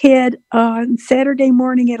as a kid on Saturday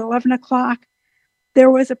morning at 11 o'clock, there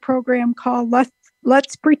was a program called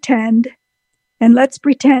Let's Pretend. And Let's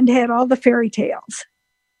Pretend had all the fairy tales.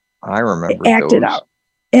 I remember acted those. out.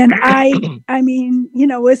 And I mean,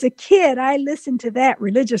 as a kid, I listened to that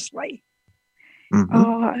religiously.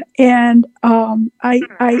 Mm-hmm.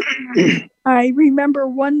 I remember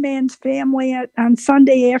One Man's Family on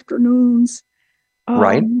Sunday afternoons.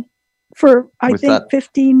 Right. For, I think,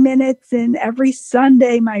 15 minutes. And every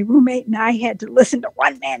Sunday, my roommate and I had to listen to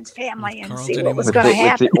One Man's Family and see what was going to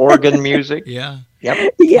happen. With the organ music. Yeah.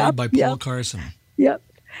 Yep. Yeah. By Paul Carson. Yep.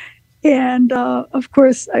 And, of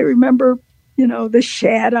course, I remember, The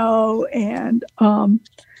Shadow, and on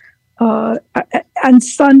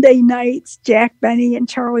Sunday nights, Jack Benny and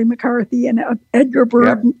Charlie McCarthy and Edgar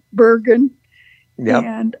Bergen. Yep.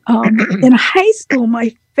 And in high school,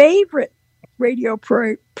 my favorite radio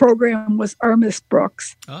program was Miss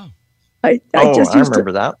Brooks. Oh. I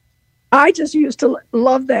remember that. I just used to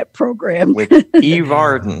love that program. With Eve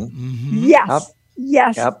Arden. Mm-hmm. Yes.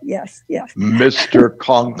 Yes. Yep. Yes. Yes. Mr.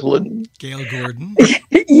 Conklin. Gail Gordon.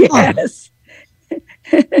 Yes.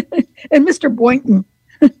 And Mr. Boynton.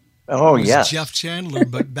 Oh, It was yes. Jeff Chandler,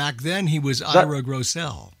 but back then he was Ira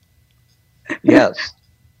Grossell. Yes.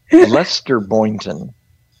 Lester Boynton.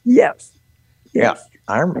 Yes. Yeah.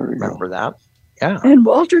 I remember that. Yeah. And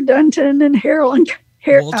Walter Denton and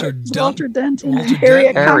Walter Denton and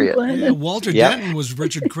Harriet Conklin. Yeah, Walter Denton was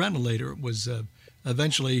Richard Crenna later. Was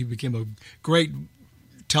eventually he became a great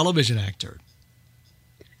television actor.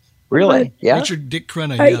 Really? Yeah. Richard Dick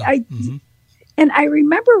Crenna. Yeah. Mm-hmm. And I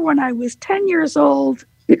remember when I was 10 years old,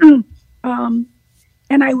 and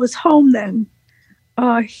I was home then,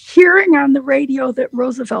 hearing on the radio that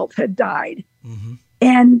Roosevelt had died. Mm-hmm.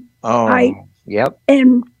 And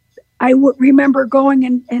And I would remember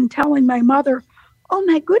going and telling my mother, "Oh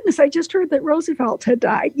my goodness, I just heard that Roosevelt had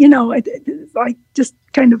died." It's like just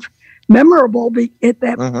kind of memorable at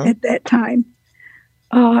that time.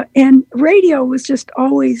 And radio was just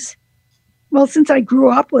always, well, since I grew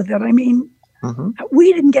up with it. I mean,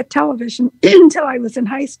 we didn't get television until I was in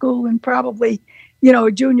high school and probably,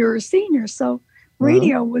 a junior or senior. So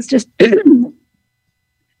radio was just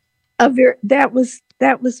that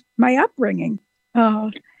was my upbringing.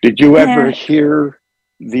 Did you ever hear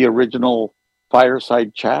the original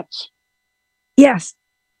Fireside Chats? Yes.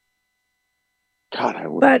 God, I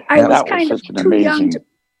was kind of too young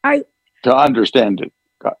to understand it.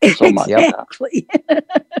 so much. Exactly.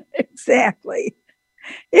 Exactly.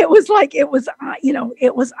 It was like it was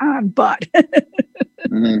on, but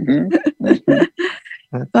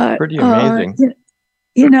but pretty amazing.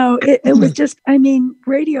 It was just,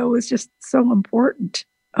 radio was just so important.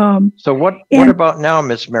 So what about now,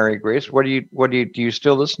 Miss Mary Grace? Do you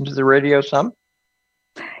still listen to the radio some?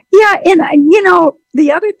 Yeah, and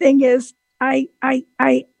the other thing is I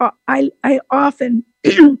often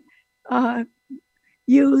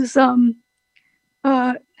use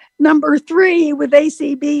number 3 with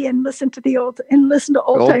ACB and listen to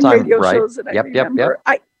old time radio shows that I remember.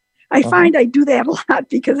 Yep. I find I do that a lot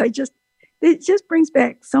because it just brings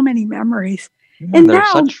back so many memories. And they're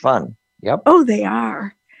now, such fun. Yep. Oh, they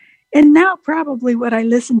are. And now probably what I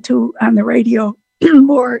listen to on the radio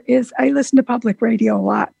more is I listen to public radio a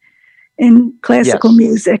lot and classical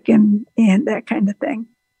music and that kind of thing.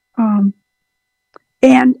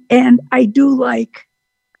 And I do like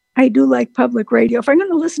public radio. If I'm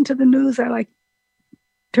going to listen to the news, I like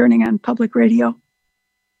turning on public radio.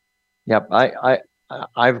 Yep.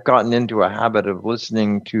 I've gotten into a habit of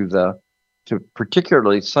listening to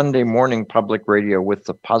particularly Sunday morning public radio with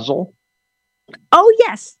The Puzzle. Oh,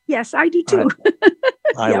 yes, I do too.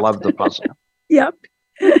 I love The Puzzle. Yep.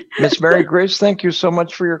 Miss Mary Grace, thank you so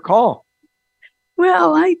much for your call.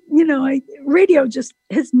 Well, radio just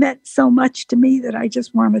has meant so much to me that I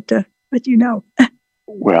just wanted to let you know.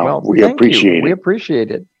 Well, we appreciate it. We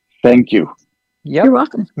appreciate it. Thank you. Yep. You're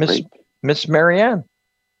welcome. Miss Marianne.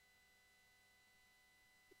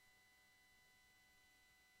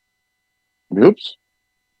 Oops.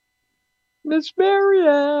 Miss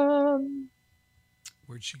Marianne.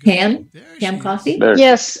 Where'd she go? Pam Coffee? There.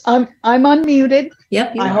 Yes, I'm unmuted.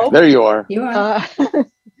 Yep. I hope. There you are. You are.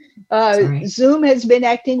 Zoom has been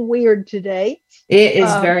acting weird today. It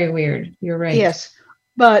is very weird. You're right. Yes,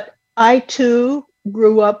 but I too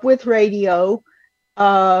grew up with radio.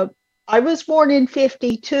 I was born in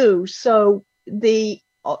 52, so the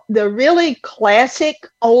really classic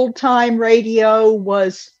old time radio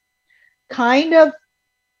was kind of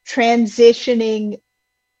transitioning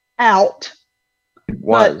out.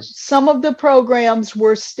 But some of the programs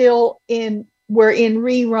were in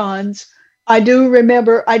reruns. I do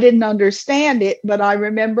remember, I didn't understand it, but I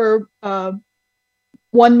remember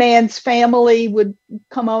One Man's Family would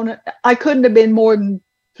come on. I couldn't have been more than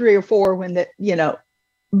 3 or 4 when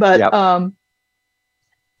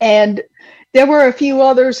and there were a few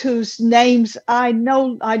others whose names I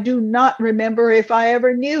do not remember if I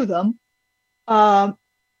ever knew them.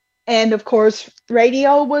 And of course,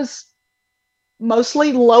 radio was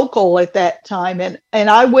mostly local at that time, and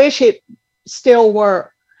I wish it still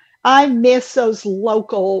were. I miss those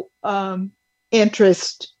local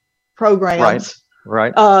interest programs.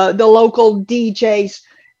 Right. The local DJs.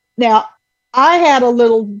 Now, I had a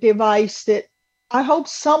little device that I hope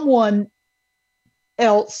someone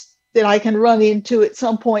else that I can run into at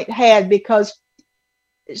some point had, because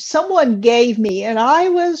someone gave me, and I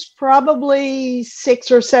was probably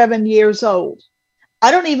 6 or 7 years old.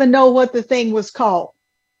 I don't even know what the thing was called.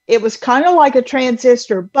 It was kind of like a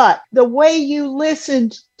transistor, but the way you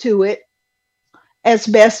listened to it, as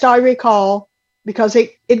best I recall, because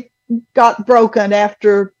it got broken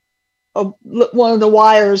after one of the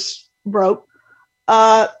wires broke.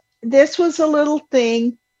 This was a little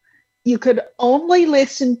thing. You could only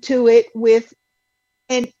listen to it with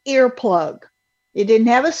an earplug. It didn't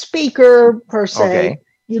have a speaker per se. Okay.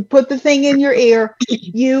 You'd put the thing in your ear.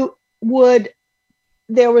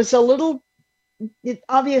 There was a little, it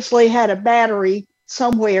obviously had a battery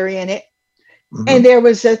somewhere in it. Mm-hmm. And there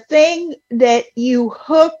was a thing that you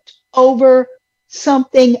hooked over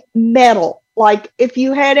something metal. Like if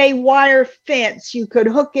you had a wire fence, you could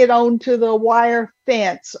hook it onto the wire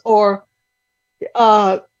fence, or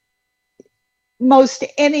most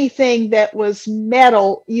anything that was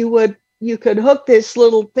metal, you could hook this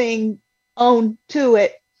little thing onto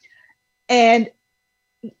it, and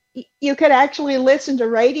you could actually listen to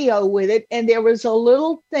radio with it. And there was a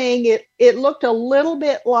little thing, it looked a little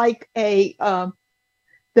bit like the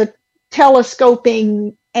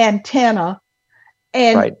telescoping antenna.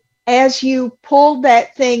 And as you pulled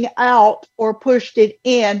that thing out or pushed it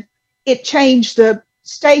in, it changed the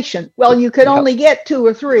station. Well, you could only get 2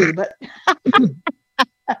 or 3, but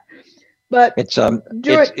but it's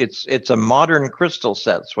a modern crystal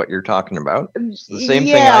set. That's what you're talking about. It's the same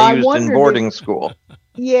thing I used in boarding school.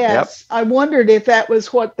 Yes, yep. I wondered if that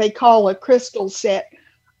was what they call a crystal set.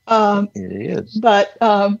 It is. But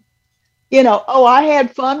I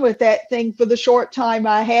had fun with that thing for the short time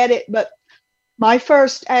I had it. But my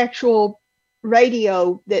first actual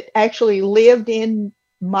radio that actually lived in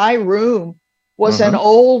my room was an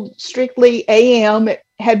old, strictly AM. It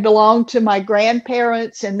had belonged to my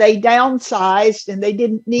grandparents, and they downsized and they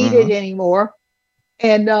didn't need it anymore.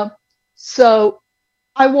 And so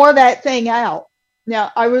I wore that thing out.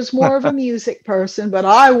 Now, I was more of a music person, but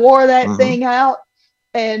I wore that thing out.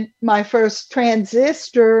 And my first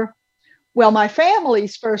transistor, well, my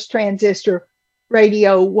family's first transistor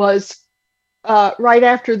radio was right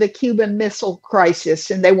after the Cuban Missile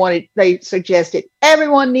Crisis. And they suggested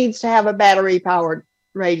everyone needs to have a battery powered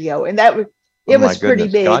radio. And that was, it was pretty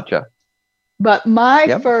big. Gotcha. But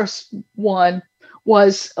my first one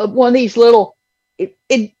was one of these little,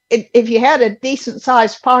 if you had a decent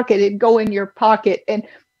sized pocket, it'd go in your pocket. And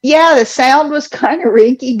yeah, the sound was kind of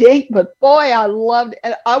rinky dink, but boy, I loved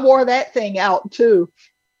it. I wore that thing out too.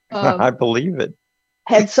 I believe it.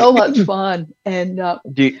 Had so much fun. And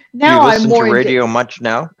do you listen to radio much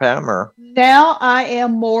now, Pam? Or? Now I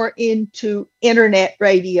am more into internet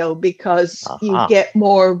radio because you get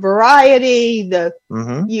more variety.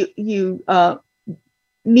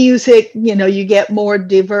 Music, you get more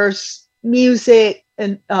diverse music.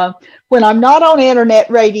 And when I'm not on internet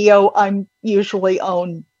radio, I'm usually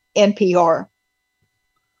on NPR.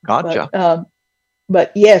 Gotcha.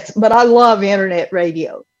 But yes, but I love internet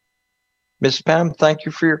radio. Miss Pam, thank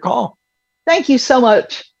you for your call. Thank you so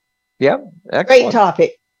much. Yep. Excellent. Great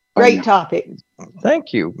topic. Great topic.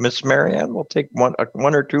 Thank you. Miss Marianne, we'll take one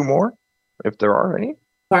or two more if there are any.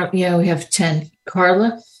 Yeah, we have 10.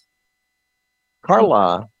 Carla?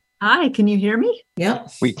 Hi, can you hear me?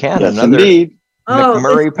 Yep. We can. Yes, Another indeed.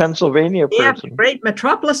 McMurray, Pennsylvania person. Yeah, great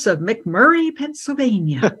metropolis of McMurray,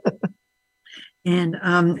 Pennsylvania. And,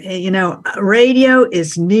 radio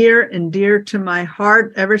is near and dear to my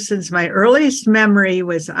heart ever since my earliest memory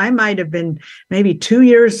was I might have been maybe 2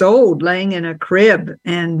 years old laying in a crib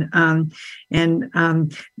and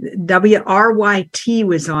WRYT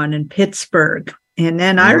was on in Pittsburgh. And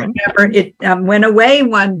then I remember it went away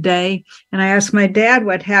one day and I asked my dad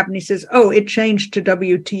what happened. He says, oh, it changed to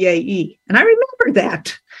WTAE. And I remember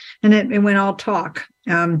that. And it went all talk.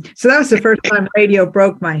 So that was the first time radio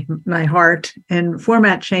broke my heart, and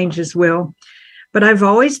format changes will. But I've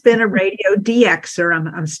always been a radio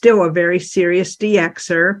DXer. I'm still a very serious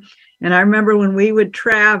DXer. And I remember when we would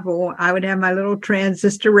travel, I would have my little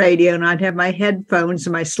transistor radio and I'd have my headphones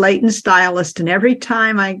and my slate and stylus. And every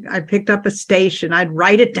time I picked up a station, I'd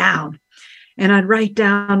write it down. And I'd write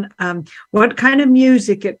down what kind of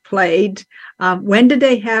music it played. When did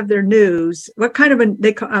they have their news? What kind of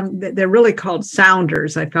they're really called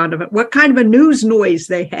sounders, I found of it. What kind of a news noise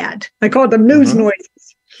they had. I called them news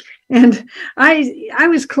noises. And I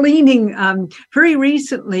was cleaning very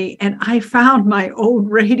recently and I found my old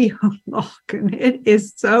radio log, and it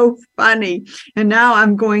is so funny. And now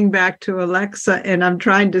I'm going back to Alexa and I'm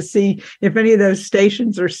trying to see if any of those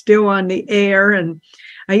stations are still on the air. And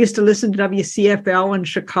I used to listen to WCFL in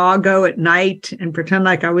Chicago at night and pretend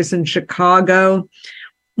like I was in Chicago.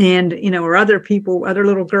 And, or other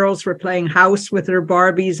little girls were playing house with their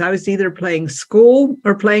Barbies. I was either playing school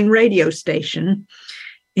or playing radio station.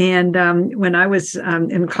 And when I was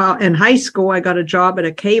in high school, I got a job at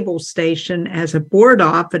a cable station as a board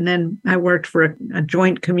op. And then I worked for a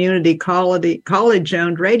joint community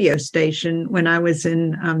college-owned radio station when I was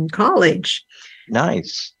in college.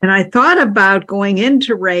 Nice. And I thought about going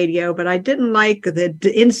into radio, but I didn't like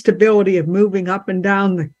the instability of moving up and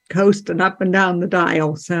down the coast and up and down the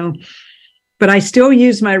dial. But I still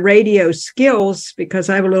use my radio skills because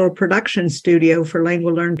I have a little production studio for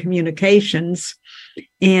Language Learn Communications.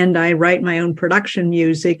 And I write my own production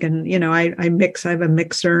music and, I mix, I have a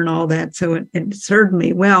mixer and all that. So it served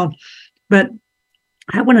me well. But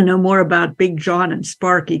I want to know more about Big John and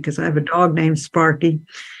Sparky because I have a dog named Sparky.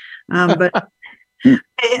 But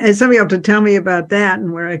and somebody else to tell me about that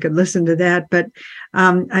and where I could listen to that. But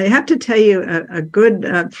I have to tell you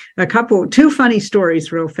two funny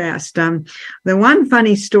stories real fast. The one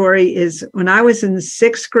funny story is when I was in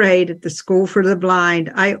 6th grade at the School for the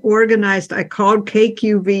Blind, I called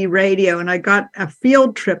KQV radio and I got a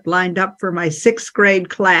field trip lined up for my 6th grade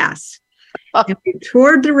class. And we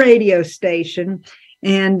toured the radio station.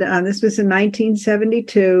 And this was in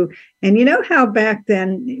 1972. And you know how back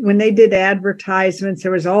then, when they did advertisements,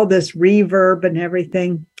 there was all this reverb and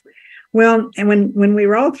everything. Well, and when we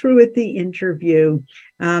were all through with the interview,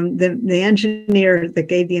 the engineer that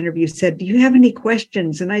gave the interview said, "Do you have any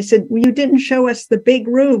questions?" And I said, "Well, you didn't show us the big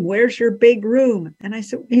room. Where's your big room?" And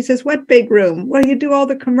he says, "What big room?" "Well, you do all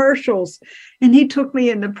the commercials." And he took me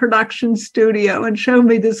in the production studio and showed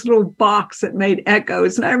me this little box that made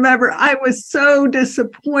echoes. And I remember I was so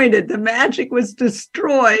disappointed. The magic was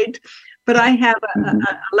destroyed. but I have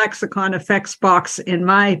a Lexicon effects box in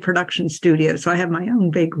my production studio, so I have my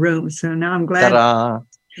own big room. So now I'm glad. Ta-da.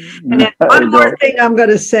 And then one more thing I'm going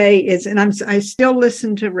to say is, and I still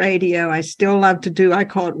listen to radio. I still love to do, I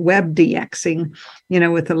call it web DXing,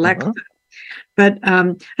 with Alexa. But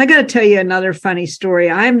I got to tell you another funny story.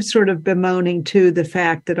 I'm sort of bemoaning too the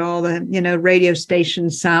fact that all the radio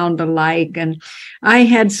stations sound alike, and I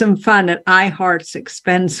had some fun at iHeart's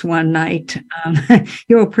expense one night.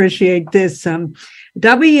 You'll appreciate this.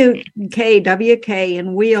 WK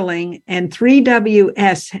in Wheeling and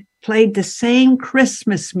 3WS played the same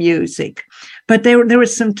Christmas music, but there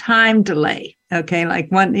was some time delay. Okay, like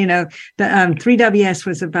one, the 3WS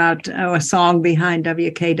was about a song behind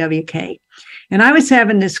WK. And I was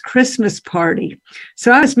having this Christmas party.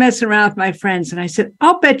 So I was messing around with my friends and I said,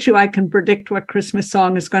 I'll bet you I can predict what Christmas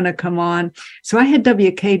song is going to come on. So I had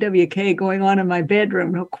WK going on in my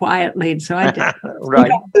bedroom real quietly. And so I did. Right.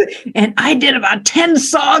 And I did about 10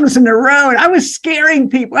 songs in a row. And I was scaring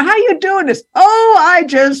people. How you doing this? Oh, I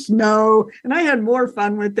just know. And I had more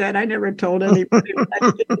fun with that. I never told anybody.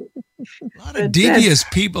 A lot of devious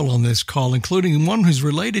people on this call, including one who's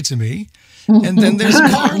related to me. And then there's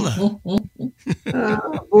Carla.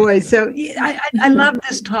 Oh boy! So I love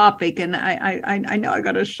this topic, and I know I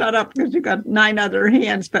got to shut up because you got 9 other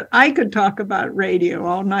hands. But I could talk about radio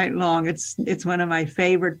all night long. It's one of my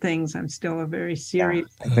favorite things. I'm still a very serious.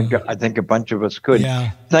 Yeah, I think a bunch of us could. Yeah.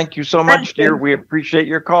 Thank you so much, dear. We appreciate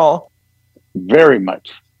your call very much.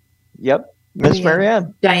 Yep, Miss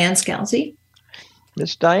Marianne. Diane Scalzi.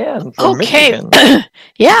 Miss Diane from Okay. Michigan.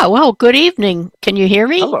 Yeah, well, good evening. Can you hear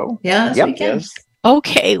me? Hello. Yes, Yep. we can. Yes.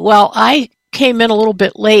 Okay, well, I came in a little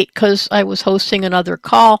bit late because I was hosting another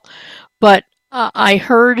call, but I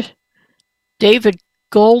heard David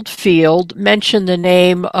Goldfield mention the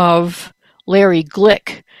name of Larry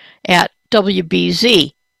Glick at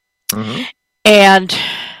WBZ. Mm-hmm. And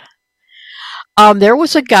there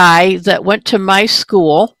was a guy that went to my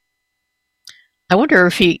school. I wonder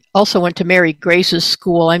if he also went to Mary Grace's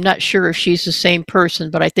school. I'm not sure if she's the same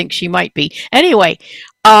person, but I think she might be. Anyway,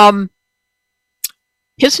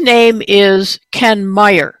 his name is Ken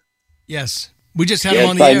Meyer. Yes. We just had him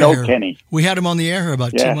on the air. I know here. Kenny. We had him on the air here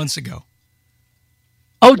about 2 months ago.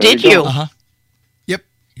 Oh, did you? Uh-huh. Yep.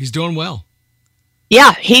 He's doing well.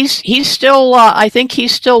 Yeah, he's still I think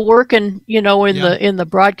he's still working, in the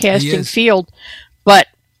broadcasting field. But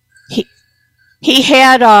he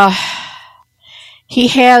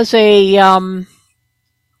has a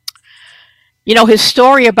his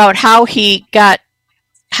story about how he got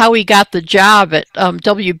the job at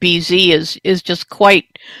WBZ is just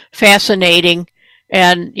quite fascinating,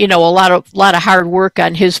 and a lot of hard work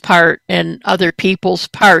on his part and other people's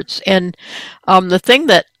parts. And the thing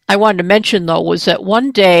that I wanted to mention though was that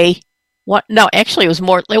one day, actually it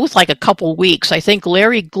was like a couple weeks. I think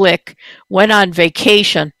Larry Glick went on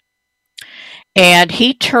vacation. And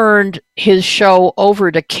he turned his show over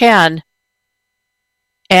to Ken.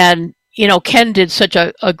 And, Ken did such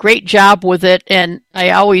a great job with it. And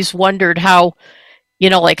I always wondered how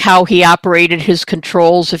how he operated his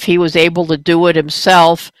controls, if he was able to do it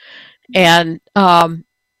himself. And,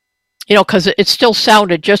 because it still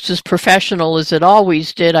sounded just as professional as it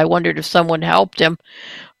always did. I wondered if someone helped him.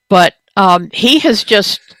 But he's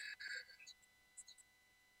just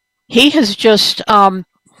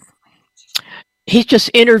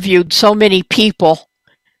interviewed so many people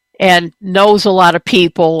and knows a lot of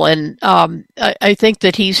people. And I think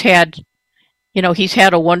that he's had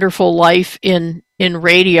a wonderful life in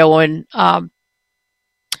radio. And,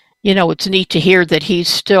 it's neat to hear that he's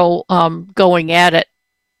still going at it.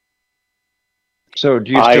 So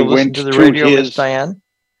do you still listen to the radio, Miss Diane?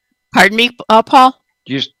 Pardon me, Paul?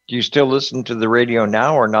 Do you still listen to the radio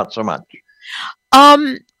now or not so much?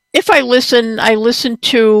 If I listen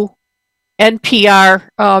to NPR,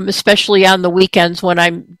 especially on the weekends when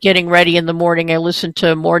I'm getting ready in the morning. I listen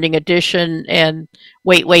to Morning Edition and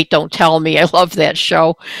Wait, Don't Tell Me. I love that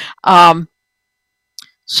show.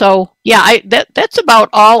 So yeah, that's about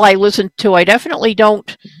all I listen to. I definitely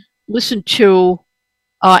don't listen to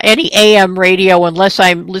any AM radio unless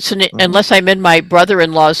I'm in my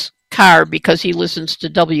brother-in-law's car, because he listens to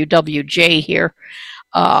WWJ here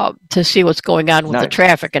to see what's going on with the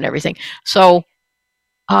traffic and everything. So,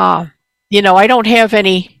 I don't have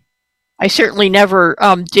any. I certainly never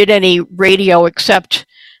did any radio except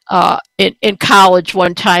in college.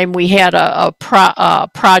 One time we had a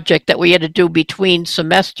project that we had to do between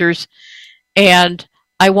semesters, and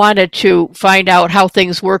I wanted to find out how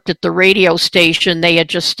things worked at the radio station. They had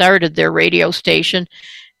just started their radio station,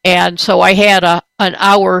 and so I had an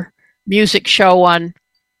hour music show on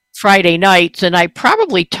Friday nights, and I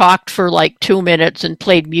probably talked for like 2 minutes and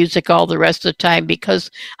played music all the rest of the time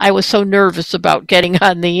because I was so nervous about getting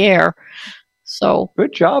on the air. So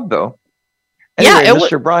good job, though. Anyway, yeah,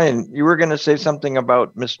 Mr. Brian, you were going to say something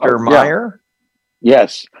about Mr. Meyer?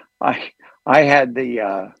 Yes, I had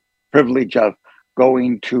the privilege of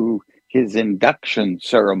going to his induction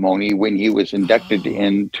ceremony when he was inducted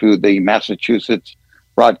into the Massachusetts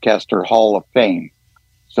Broadcaster Hall of Fame.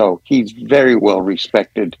 So he's very well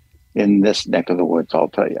respected in this neck of the woods, I'll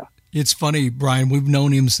tell you. It's funny, Brian, we've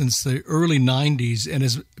known him since the early 90s, and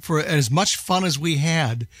as much fun as we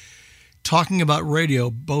had talking about radio,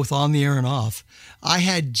 both on the air and off, I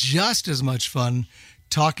had just as much fun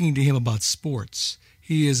talking to him about sports.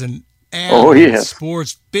 He is an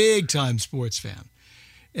sports, big-time sports fan.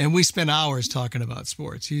 And we spent hours talking about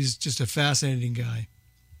sports. He's just a fascinating guy.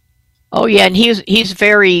 Oh, yeah, and he's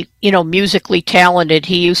very, musically talented.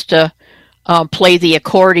 He used to play the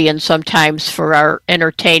accordion sometimes for our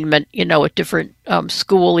entertainment, at different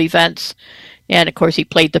school events. And, of course, he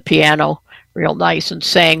played the piano real nice and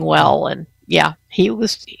sang well. And, yeah, he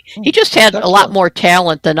just had a lot more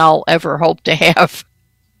talent than I'll ever hope to have.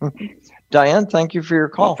 Diane, thank you for your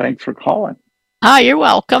call. Well, thanks for calling. You're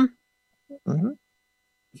welcome. Mm-hmm.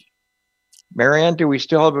 Marianne, do we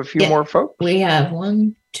still have a few more folks? We have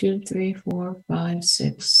 1, 2, 3, 4, 5,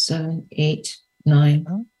 6, 7, 8,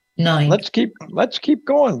 9. 9. Let's keep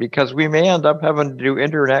going because we may end up having to do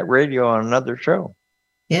internet radio on another show.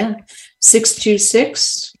 Yeah.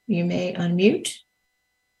 626, you may unmute.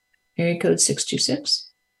 Area code 626.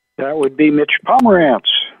 That would be Mitch Pomerantz.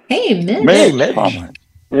 Hey, Mitch. Hey, Mitch.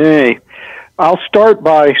 Hey. I'll start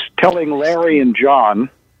by telling Larry and John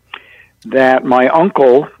that my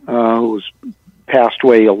uncle, who's passed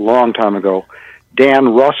away a long time ago, Dan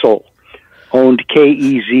Russell, owned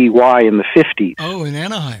KEZY in the 50s. Oh, in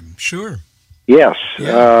Anaheim, sure. Yes,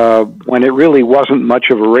 when it really wasn't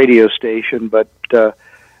much of a radio station, but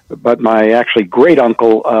my actually great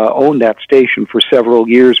uncle owned that station for several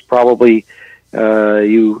years. Probably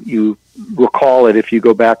you recall it if you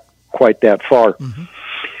go back quite that far.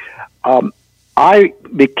 Mm-hmm. I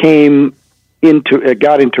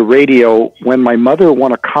got into radio when my mother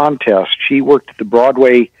won a contest. She worked at the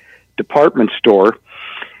Broadway department store,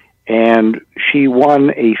 and she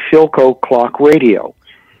won a Philco clock radio.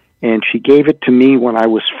 And she gave it to me when I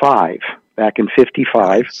was 5, back in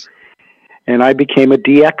 55, and I became a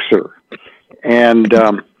DXer. And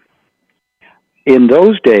in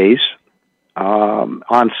those days,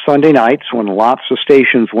 on Sunday nights when lots of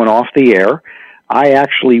stations went off the air, I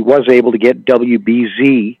actually was able to get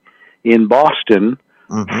WBZ in Boston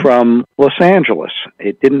from Los Angeles.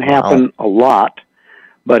 It didn't happen a lot,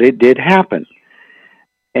 but it did happen.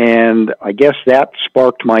 And I guess that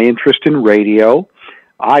sparked my interest in radio.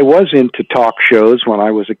 I was into talk shows when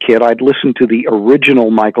I was a kid. I'd listen to the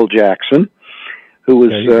original Michael Jackson, who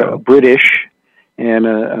was British and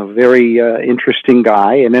a very interesting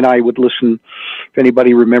guy. And then I would listen, if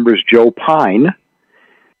anybody remembers Joe Pine,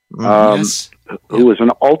 who was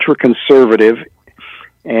an ultra-conservative.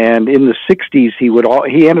 And in the 60s,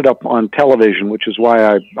 he ended up on television, which is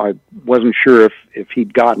why I wasn't sure if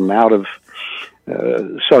he'd gotten out of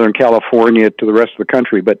Southern California to the rest of the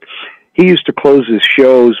country. But he used to close his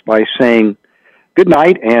shows by saying, "Good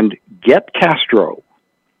night and get Castro."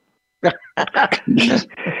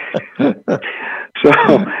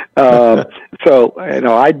 So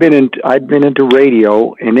I'd been into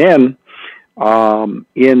radio, and then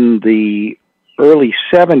in the early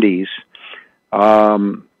 70s,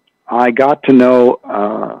 I got to know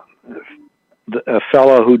a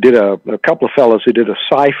fellow who did a couple of fellows who did a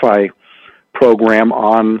sci-fi program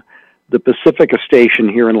on the Pacifica station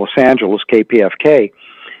here in Los Angeles, KPFK.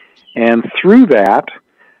 And through that,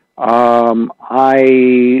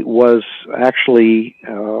 I was actually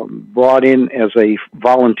brought in as a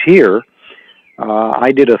volunteer.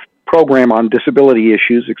 I did a program on disability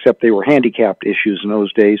issues, except they were handicapped issues in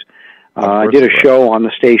those days. I did a show on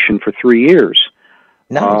the station for 3 years.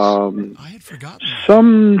 Nice. I had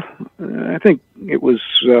forgotten. I think it was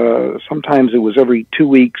sometimes it was every 2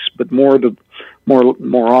 weeks, but more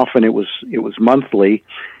often it was monthly.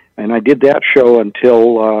 And I did that show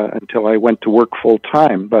until I went to work full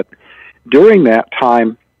time. But during that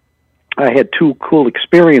time, I had 2 cool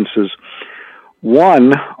experiences.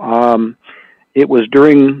 One, it was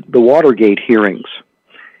during the Watergate hearings,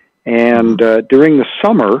 and during the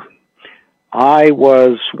summer, I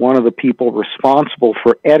was one of the people responsible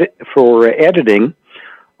for editing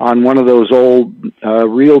on one of those old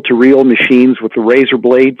reel-to-reel machines with the razor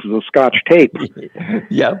blades and the Scotch tape.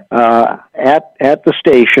 Yeah. At the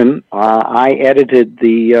station, I edited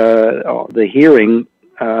the hearing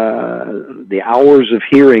the hours of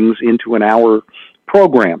hearings into an hour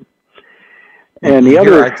program. And the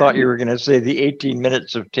other, I thought you were going to say the 18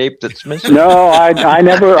 minutes of tape that's missing. No, I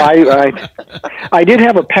never. I did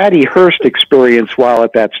have a Patty Hearst experience while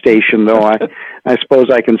at that station, though. I suppose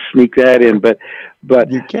I can sneak that in, but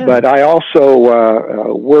I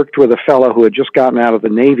also worked with a fellow who had just gotten out of the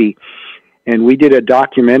Navy, and we did a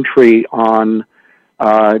documentary on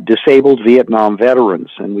disabled Vietnam veterans,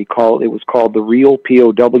 and it was called "The Real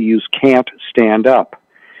POWs Can't Stand Up."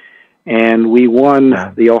 And we won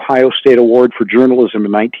the Ohio State Award for Journalism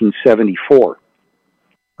in 1974.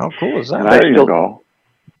 How cool is that? And there you go.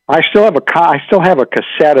 I still have a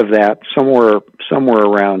cassette of that somewhere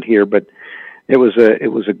around here, but it was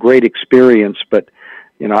a great experience. But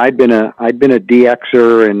I'd been a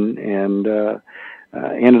DXer and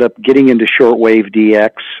ended up getting into shortwave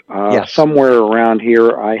DX. Yes. Somewhere around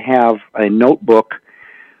here, I have a notebook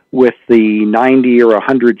with the 90 or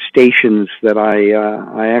 100 stations that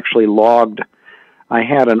I actually logged. I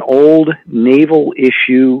had an old naval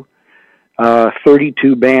issue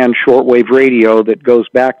 32 band shortwave radio that goes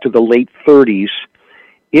back to the late 30s.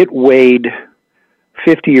 It weighed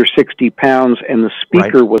 50 or 60 pounds, and the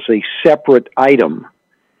speaker was a separate item.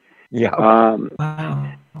 Yeah.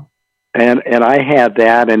 Wow. And I had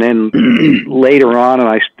that, and then later on, and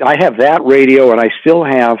I have that radio, and I still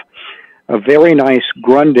have a very nice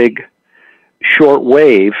Grundig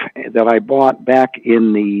shortwave that I bought back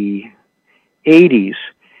in the 80s,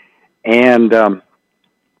 and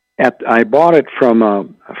I bought it from a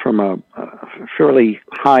fairly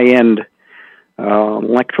high-end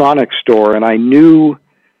electronics store, and I knew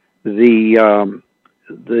the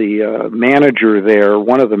manager there,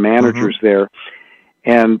 one of the managers there,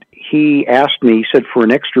 and he asked me, he said, for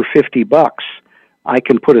an extra $50, I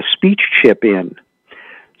can put a speech chip in.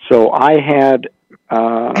 So I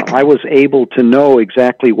was able to know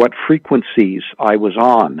exactly what frequencies I was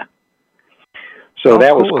on. So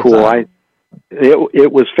that was cool.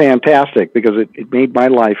 It was fantastic because it made my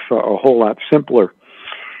life a whole lot simpler.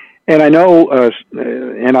 And I know,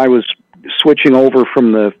 and I was switching over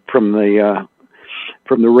from the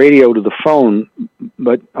radio to the phone,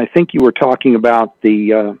 but I think you were talking about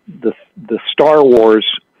the Star Wars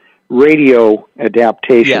radio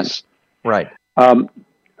adaptation. Yes, right.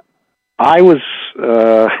 I was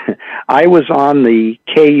on the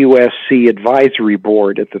KUSC advisory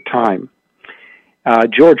board at the time.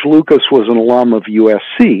 George Lucas was an alum of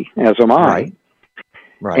USC, as am I.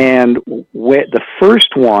 Right. And the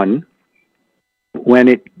first one, when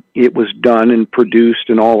it was done and produced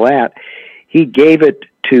and all that, he gave it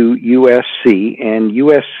to USC, and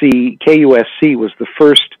KUSC was the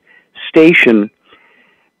first station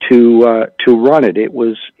to run it. It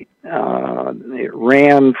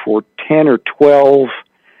ran for 10 or 12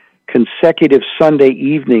 consecutive Sunday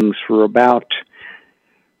evenings for about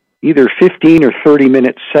either 15 or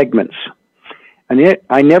 30-minute segments. And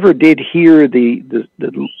I never did hear the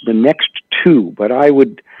next two, but I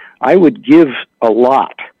would give a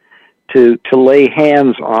lot to lay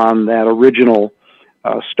hands on that original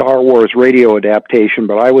Star Wars radio adaptation.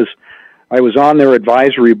 But I was on their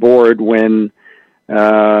advisory board when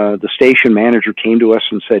the station manager came to us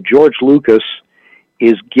and said, George Lucas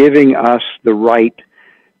is giving us the right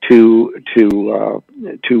to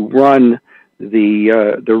run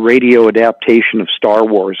the radio adaptation of Star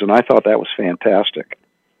Wars, and I thought that was fantastic.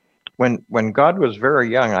 When God was very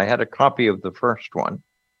young, I had a copy of the first one,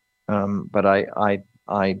 but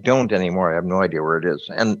I don't anymore. I have no idea where it is,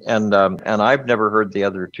 and I've never heard the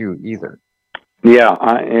other two either. Yeah,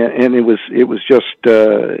 and it was just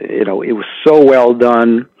it was so well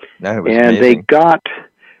done, and amazing. They got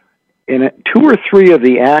in 2 or 3 of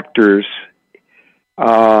the actors,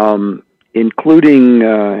 including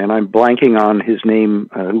and I'm blanking on his name,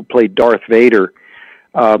 who played Darth Vader,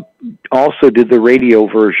 also did the radio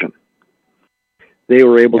version. They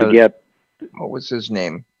were able to get. What was his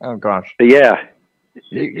name? Oh gosh. Yeah.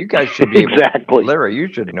 You guys should be able exactly. Larry,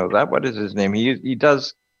 you should know that. What is his name? He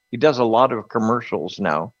does a lot of commercials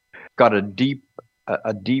now. Got a deep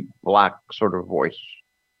black sort of voice.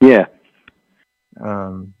 Yeah.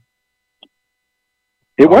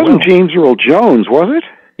 It wasn't James Earl Jones, was it?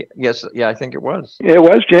 Yes. Yeah, I think it was. It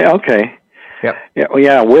was. Okay. Yep.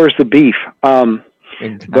 Yeah. Where's the beef?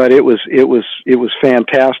 Exactly. But it was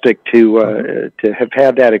fantastic to have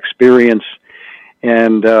had that experience,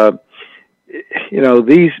 and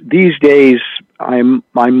these days I'm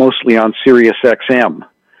mostly on Sirius XM.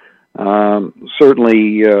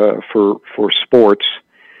 Certainly for sports,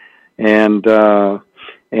 and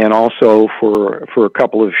also for a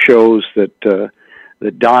couple of shows that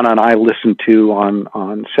that Donna and I listen to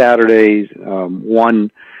on Saturdays.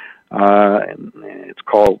 One, it's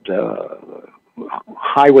called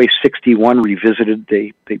Highway 61 Revisited.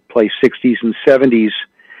 They play 60s and 70s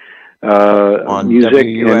on music.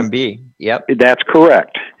 WUMB. Yep, that's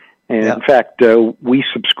correct. And in fact, we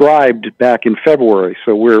subscribed back in February,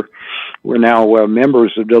 so we're now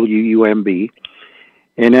members of WUMB.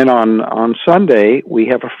 And then on Sunday, we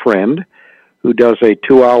have a friend who does a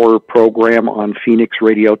 2-hour program on Phoenix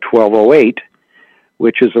Radio 1208,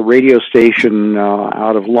 which is a radio station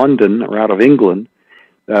out of London or out of England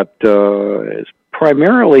that is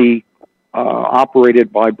primarily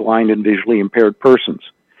operated by blind and visually impaired persons.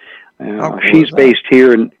 She's based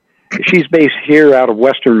here out of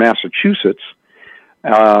Western Massachusetts,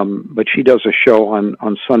 but she does a show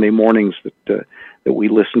on Sunday mornings that we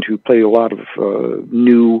listen to. Play a lot of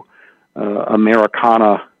new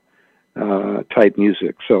Americana type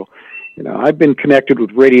music. So, I've been connected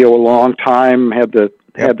with radio a long time. Had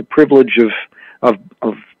the privilege of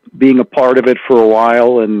being a part of it for a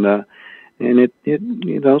while, and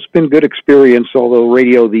it's been good experience. Although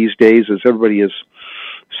radio these days, as everybody has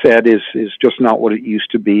said, is just not what it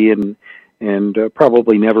used to be, and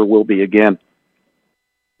probably never will be again.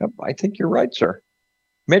 Yep, I think you're right, sir.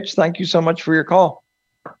 Mitch, thank you so much for your call.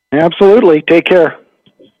 Absolutely. Take care.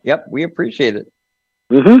 Yep, we appreciate it.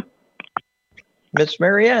 Mm-hmm. Miss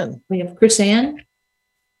Marianne. We have Chris Ann.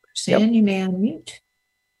 Chris Ann, you may unmute.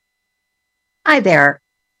 Hi there.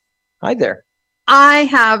 Hi there. I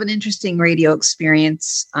have an interesting radio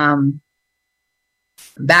experience.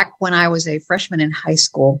 Back when I was a freshman in high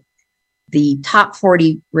school, the Top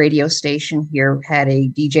 40 radio station here had a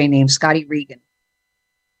DJ named Scotty Regan.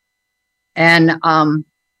 And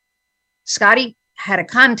Scotty had a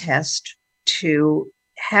contest to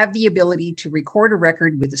have the ability to record a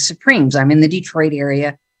record with the Supremes. I'm in the Detroit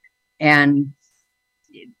area, and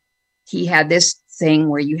he had this thing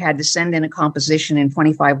where you had to send in a composition in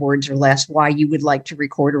 25 words or less why you would like to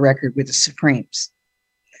record a record with the Supremes.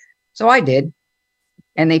 So I did.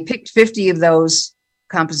 And they picked 50 of those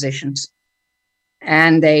compositions,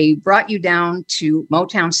 and they brought you down to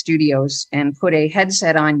Motown Studios and put a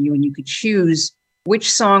headset on you, and you could choose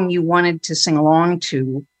which song you wanted to sing along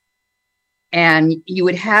to. And you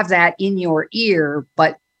would have that in your ear,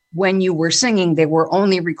 but when you were singing, they were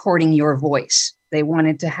only recording your voice. They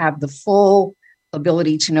wanted to have the full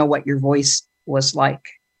ability to know what your voice was like.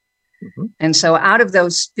 Mm-hmm. And so out of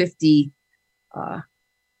those 50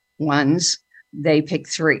 ones, they picked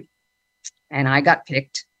 3, and I got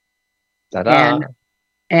picked. Ta-da.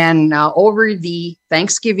 And over the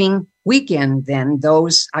Thanksgiving weekend, then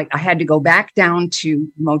I had to go back down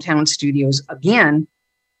to Motown Studios again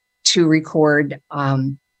to record.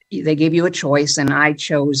 They gave you a choice, and I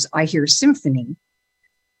chose I Hear Symphony.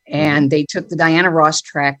 And they took the Diana Ross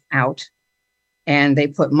track out, and they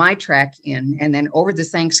put my track in. And then over the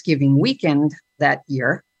Thanksgiving weekend that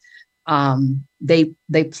year,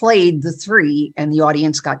 they played the 3, and the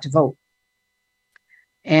audience got to vote,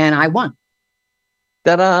 and I won.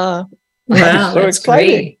 Ta-da! Wow, so that's exciting.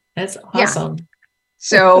 Great. That's awesome. Yeah.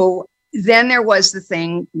 So then there was the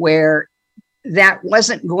thing where that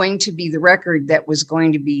wasn't going to be the record that was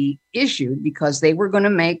going to be issued, because they were going to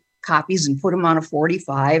make copies and put them on a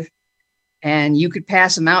 45, and you could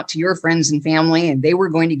pass them out to your friends and family, and they were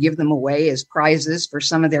going to give them away as prizes for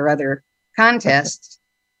some of their other contests.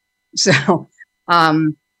 So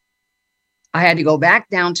I had to go back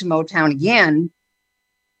down to Motown again.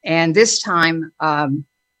 And this time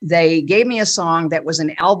they gave me a song that was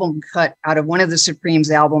an album cut out of one of the Supremes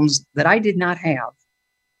albums that I did not have.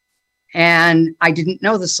 And I didn't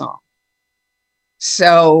know the song.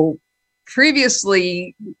 So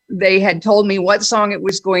previously they had told me what song it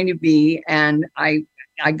was going to be. And I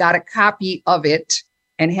got a copy of it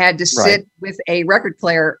and had to sit with a record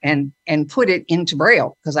player and put it into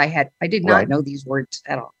Braille, because I did not know these words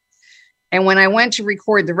at all. And when I went to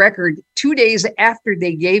record the record 2 days after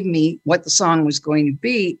they gave me what the song was going to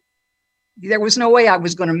be, there was no way I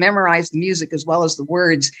was going to memorize the music as well as the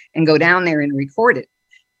words and go down there and record it.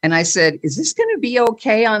 And I said, is this going to be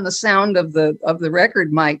okay on the sound of the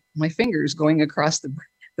record, my fingers going across the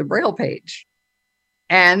Braille page?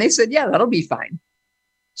 And they said, yeah, that'll be fine.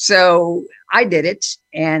 So I did it,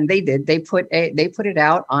 and they did. They put it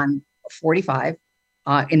out on 45,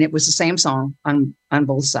 and it was the same song on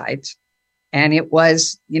both sides. And it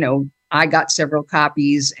was, I got several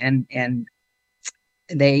copies, and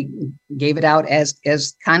they gave it out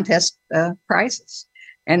as contest prizes.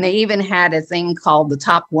 And they even had a thing called the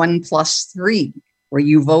Top 1+3, where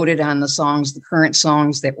you voted on the current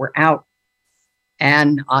songs that were out.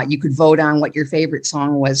 and you could vote on what your favorite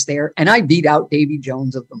song was there. And I beat out Davy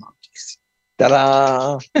Jones of the Monkees.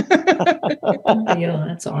 Ta-da! Yeah,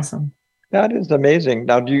 that's awesome. That is amazing.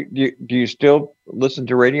 Now, do you still listen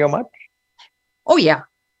to radio much? Oh yeah,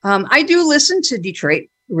 I do listen to Detroit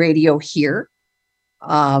radio here.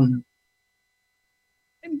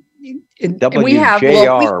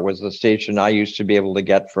 WJR was the station I used to be able to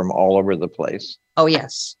get from all over the place. Oh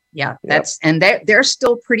yes, yeah, they're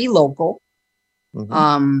still pretty local.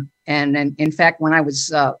 Mm-hmm. And in fact, when I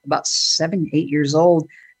was about 7, 8 years old,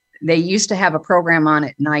 they used to have a program on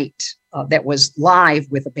at night that was live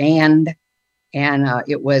with a band, and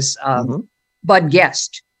it was Bud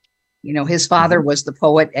Guest. You know, his father was the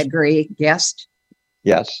poet Edgar A. Guest.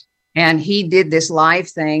 Yes. And he did this live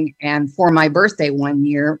thing. And for my birthday one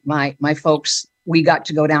year, my folks, we got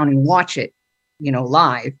to go down and watch it, you know,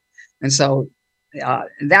 live. And so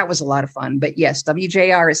that was a lot of fun. But yes,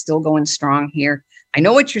 WJR is still going strong here. I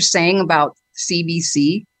know what you're saying about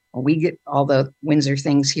CBC. We get all the Windsor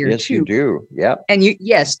things here yes, too. Yes, you do. Yeah. And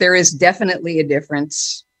yes, there is definitely a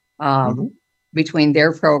difference between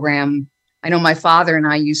their program. I know my father and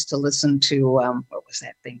I used to listen to, what was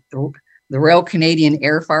that thing? The Royal Canadian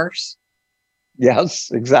Air Farce. Yes,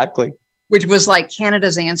 exactly. Which was like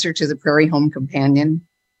Canada's answer to the Prairie Home Companion.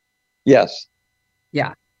 Yes.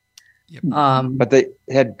 Yeah. Yep. But they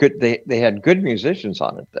had good musicians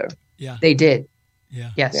on it though. Yeah. They did.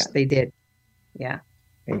 Yeah. Yes, they did. Yeah.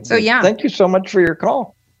 So yeah. Thank you so much for your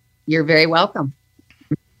call. You're very welcome.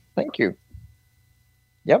 Thank you.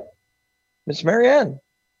 Yep. Miss Marianne.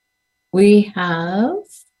 We have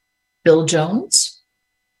Bill Jones.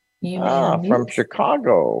 From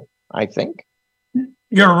Chicago, I think.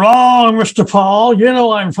 You're wrong, Mr. Paul. You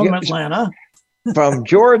know I'm from Atlanta. From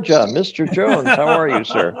Georgia, Mr. Jones. How are you,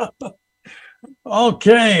 sir?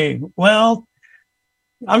 Okay. Well,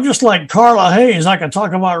 I'm just like Carla Hayes. I can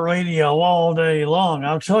talk about radio all day long.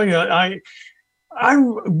 I'll tell you,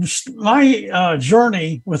 my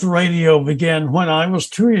journey with radio began when I was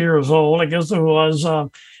 2 years old. I guess it was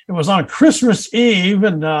on Christmas Eve,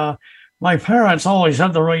 and my parents always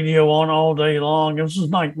had the radio on all day long. This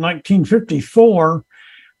was like 1954.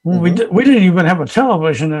 When we didn't even have a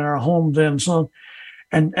television in our home then. So,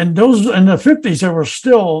 and those in the 50s, there were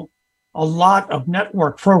still a lot of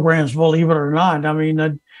network programs, believe it or not. I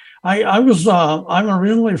mean, I'm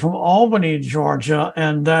originally from Albany, Georgia,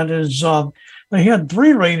 and that is, they had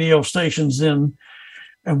 3 radio stations then,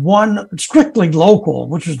 and one strictly local,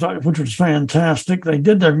 which was fantastic. They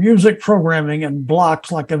did their music programming in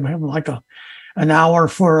blocks, like an hour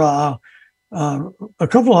for a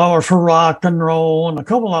couple hours for rock and roll, and a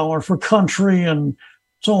couple hours for country, and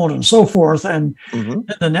so on and so forth. And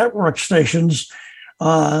the network stations,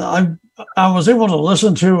 I was able to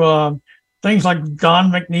listen to things like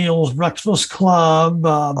Don McNeil's Breakfast Club,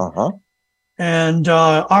 and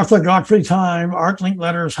Arthur Godfrey Time, Art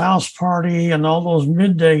Linkletter's House Party, and all those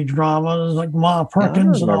midday dramas like Ma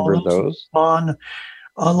Perkins and all those on,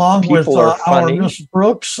 along with our Miss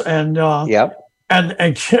Brooks and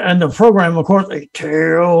and the program, of course, A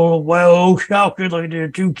Tale Well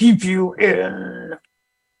Calculated to Keep You in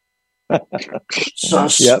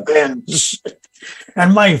Suspense.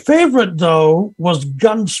 And my favorite, though, was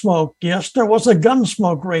Gunsmoke. Yes, there was a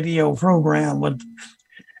Gunsmoke radio program with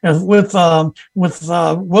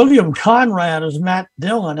William Conrad as Matt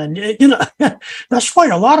Dillon. And, you know, that's why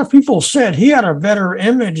a lot of people said he had a better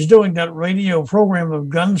image doing that radio program of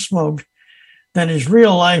Gunsmoke than his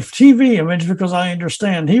real life TV image, because I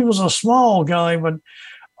understand he was a small guy, but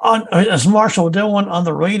as Marshall Dillon on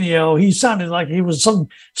the radio, he sounded like he was some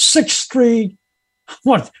 6'3",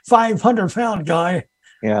 500-pound guy.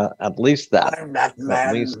 Yeah, at least that. I'm that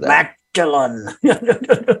man, Matt Dillon. You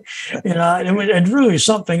know, it's really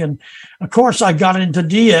something. And of course, I got into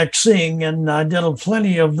DXing, and I did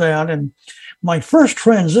plenty of that. And my first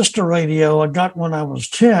transistor radio I got when I was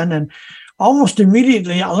 10, and almost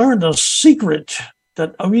immediately I learned a secret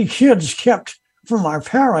that we kids kept from our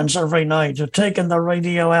parents every night, of taking the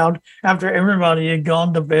radio out after everybody had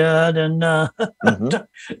gone to bed and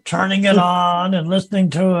turning it on and listening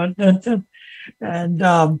to it. And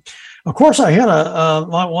of course, I had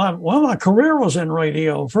my career was in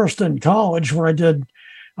radio, first in college, where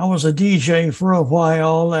I was a DJ for a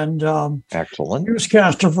while, and excellent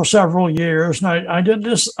newscaster for several years. And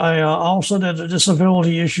I also did a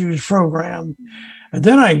disability issues program. And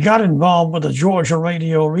then I got involved with the Georgia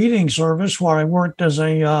Radio Reading Service, where I worked as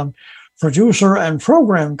a producer and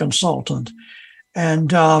program consultant.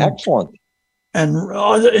 And excellent. And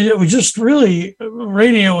it was just really,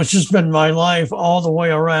 radio has just been my life all the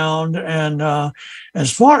way around. And as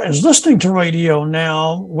far as listening to radio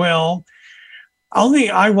now, well,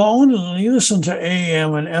 I will only listen to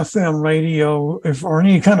AM and FM radio for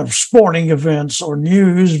any kind of sporting events or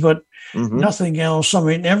news, but nothing else. I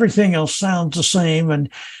mean, everything else sounds the same. And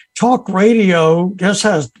talk radio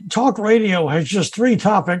has just three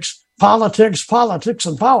topics: politics,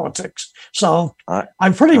 and politics. So I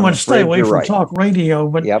pretty much stay away from talk radio,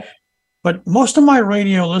 but most of my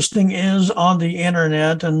radio listening is on the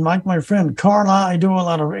internet. And like my friend Carla, I do a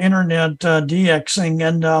lot of internet DXing.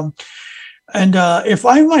 And if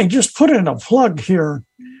I might just put in a plug here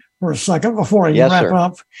for a second before I wrap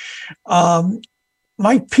up.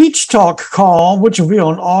 My Peach Talk call, which will be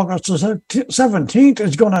on August the 17th,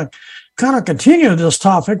 is going to kind of continue this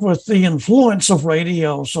topic with the influence of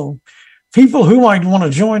radio. So people who might want to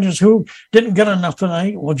join us who didn't get enough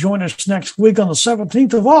tonight will join us next week on the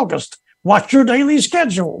 17th of August. Watch your daily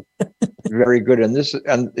schedule. Very good. And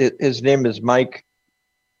his name is Mike.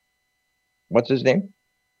 What's his name?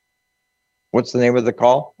 What's the name of the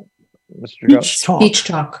call, Mr. Peach Talk. Peach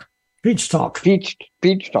Talk. Peach Talk.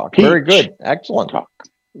 Peach Talk. Very good. Excellent.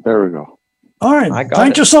 There we go. All right.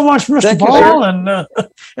 Thank you so much, Mr. Paul,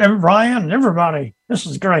 and Ryan, and everybody. This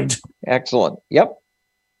is great. Excellent. Yep.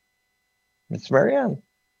 It's Marianne.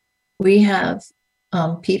 We have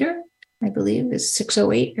Peter, I believe, is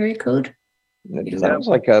 608 area code. It sounds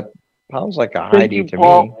like a Heidi to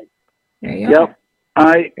me. There you go.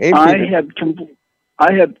 I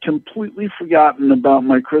had completely forgotten about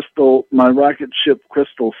my rocket ship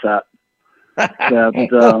crystal set. That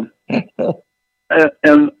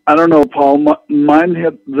and I don't know, Paul. Mine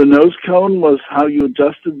had the nose cone was how you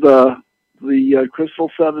adjusted the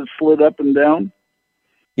crystal set. It slid up and down.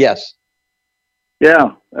 Yes.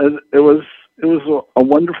 Yeah, it was a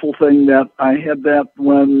wonderful thing that I had that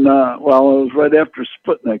when it was right after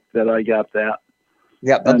Sputnik that I got that.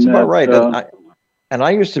 Yeah, that's about right. And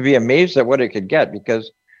I used to be amazed at what it could get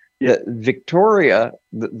because Victoria,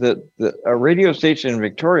 the radio station in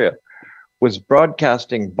Victoria, was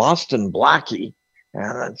broadcasting Boston Blackie,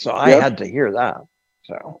 and so I had to hear that.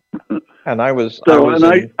 So, and I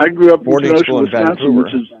grew up in Kenosha, Wisconsin,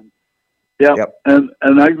 which is and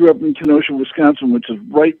I grew up in Kenosha, Wisconsin, which is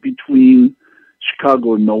right between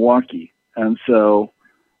Chicago and Milwaukee, and so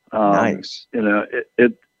nice. You know,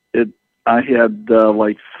 I had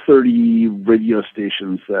like 30 radio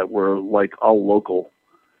stations that were like all local.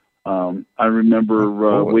 I remember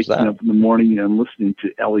waking up in the morning and listening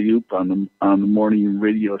to Alley Oop on the morning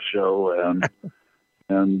radio show,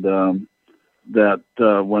 and that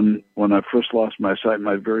when I first lost my sight,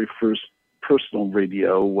 my very first personal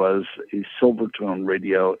radio was a Silvertone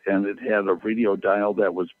radio, and it had a radio dial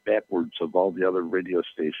that was backwards of all the other radio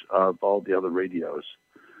stations, of all the other radios,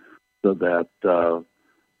 so that the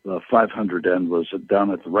 500 end was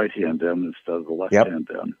down at the right-hand end instead of the left-hand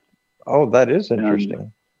end. Oh, that is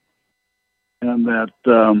interesting. And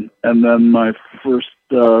then my first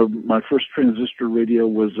transistor radio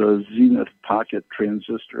was a Zenith Pocket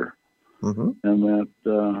transistor, and that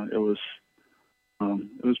it was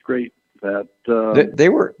great. That they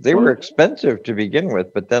were expensive to begin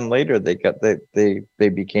with, but then later they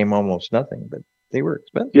became almost nothing. But they were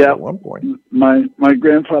expensive at one point. My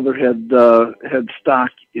grandfather had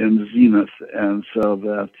stock in Zenith, and so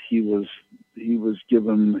that he was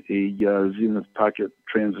given a Zenith Pocket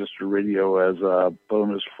transistor radio as a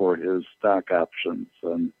bonus for his stock options.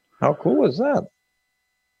 And how cool is that?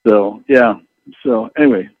 So So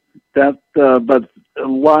anyway, that but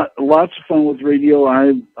lots of fun with radio.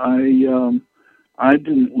 I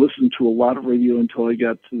didn't listen to a lot of radio until I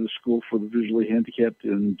got to the School for the Visually Handicapped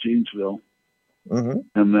in Janesville. And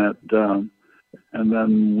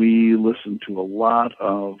then we listened to a lot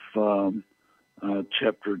of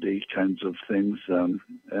chapter day kinds of things, and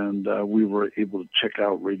we were able to check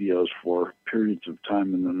out radios for periods of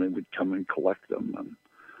time, and then they would come and collect them and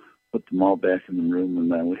put them all back in the room, and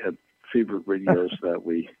then we had favorite radios that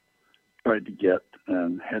we tried to get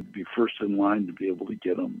and had to be first in line to be able to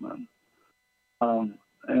get them.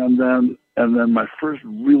 And then my first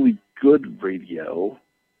really good radio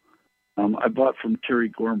I bought from Terry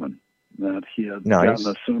Gorman, that he had gotten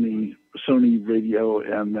a Sony radio,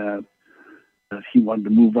 and that he wanted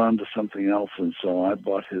to move on to something else, and so I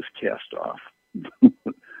bought his cast off.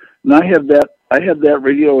 And I had that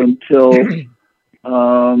radio until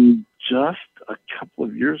just a couple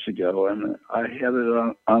of years ago, and I had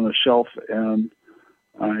it on a shelf, and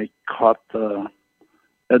I caught the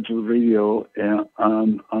edge of the radio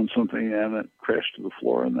on something, and it crashed to the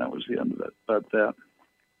floor, and that was the end of it. But that.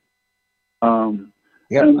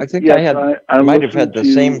 I think I might have had the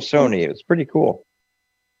same Sony. It was pretty cool.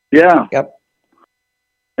 Yeah. Yep.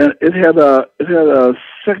 And it had a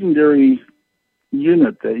secondary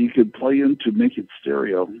unit that you could play in to make it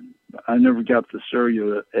stereo. I never got the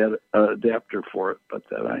stereo adapter for it, but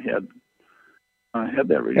that I had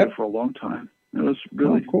that radio for a long time. It was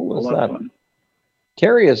really cool. a lot of fun.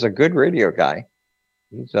 Terry is a good radio guy.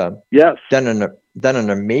 He's done an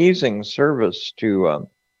amazing service to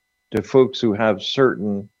folks who have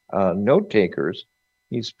certain note takers.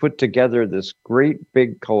 He's put together this great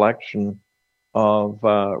big collection of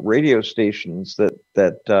radio stations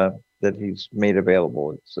that he's made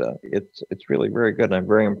available. It's really very good. I'm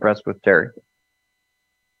very impressed with Terry.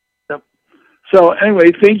 Yep. So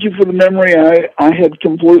anyway, thank you for the memory. I had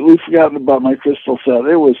completely forgotten about my crystal set.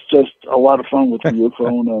 It was just a lot of fun with your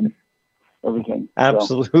phone and everything.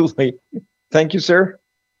 Absolutely. So. Thank you, sir.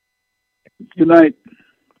 Good night.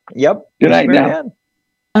 Yep. Good night now.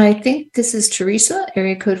 I think this is Teresa,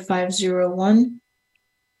 area code 501. I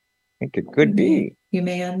think it could be. You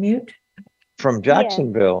may unmute. From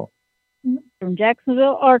Jacksonville. From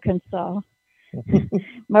Jacksonville, Arkansas.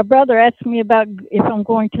 My brother asked me about if I'm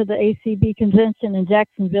going to the ACB convention in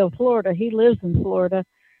Jacksonville, Florida. He lives in Florida.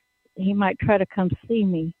 He might try to come see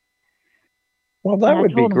me. Well, that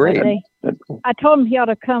would be great. I told him he ought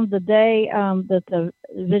to come the day that the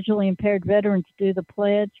visually impaired veterans do the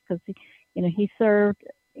pledge, because he served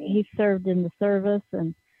in the service,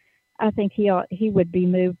 and I think he would be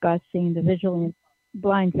moved by seeing the visually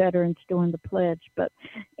blind veterans doing the pledge. But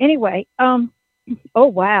anyway, oh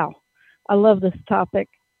wow, I love this topic.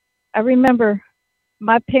 I remember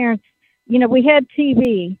my parents, we had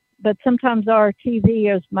TV, but sometimes our TV,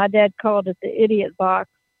 as my dad called it, the idiot box,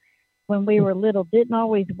 when we were little, didn't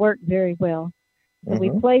always work very well. So we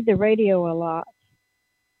played the radio a lot.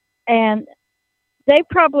 And they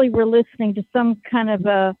probably were listening to some kind of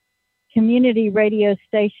a community radio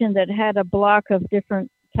station that had a block of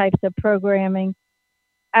different types of programming.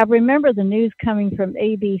 I remember the news coming from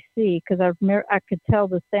ABC, because I could tell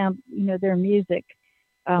the sound, their music,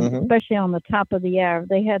 especially on the top of the hour.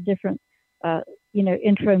 They had different,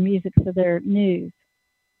 intro music for their news.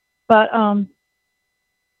 But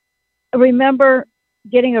I remember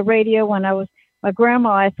getting a radio when my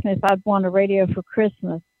grandma asked me if I'd want a radio for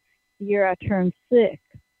Christmas the year I turned 6.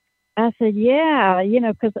 I said, yeah,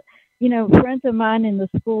 because, friends of mine in the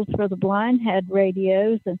schools for the blind had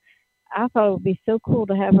radios, and I thought it would be so cool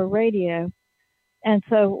to have a radio. And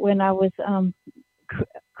so when I was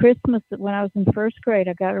Christmas, when I was in first grade,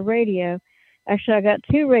 I got a radio. Actually, I got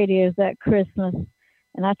 2 radios that Christmas,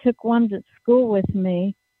 and I took one to school with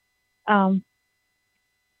me. And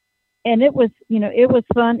it was, it was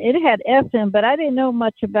fun. It had FM, but I didn't know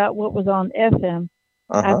much about what was on FM.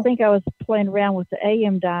 I think I was playing around with the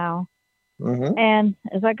AM dial. And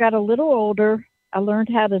as I got a little older, I learned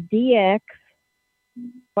how to DX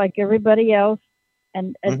like everybody else.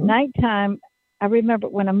 And at nighttime, I remember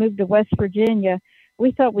when I moved to West Virginia,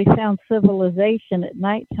 we thought we found civilization at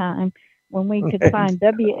nighttime when we could find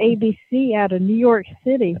WABC out of New York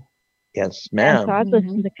City. Yes, ma'am. And so I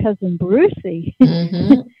listened to Cousin Brucey.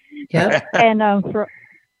 Yep. And for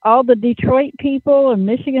all the Detroit people and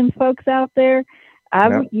Michigan folks out there,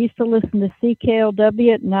 I used to listen to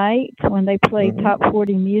CKLW at night when they played top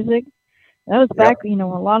 40 music. That was back, a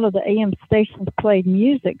lot of the AM stations played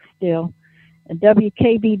music still. And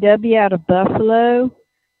WKBW out of Buffalo.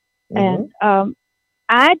 And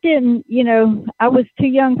I didn't, I was too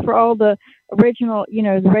young for all the original,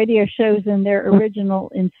 the radio shows in their original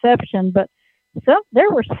inception, but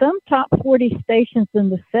there were some top 40 stations in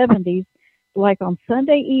the 70s, like on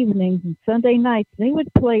Sunday evenings and Sunday nights, they would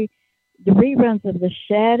play the reruns of The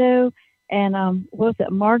Shadow and what was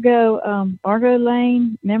it, Margot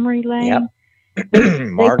Lane, Memory Lane.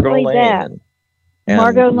 Yep. Margot Lane. That. And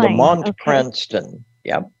Margot Lane. Lamont Cranston.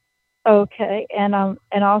 Yep. Okay, and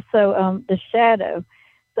also The Shadow.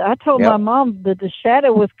 So I told my mom that The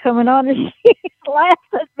Shadow was coming on, and she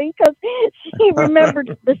laughed at me because she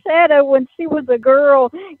remembered The Shadow when she was a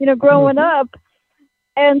girl, growing up.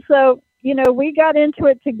 And so, we got into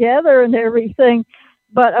it together and everything.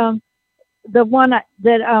 But the one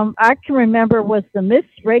that I can remember was the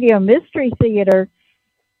Radio Mystery Theater,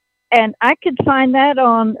 and I could find that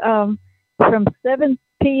on from 7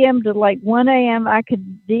 p.m. to like 1 a.m. I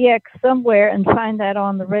could DX somewhere and find that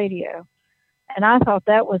on the radio. And I thought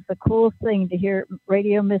that was the coolest thing to hear,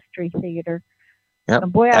 Radio Mystery Theater. Yep.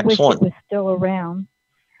 And boy, I wish Excellent. it was still around.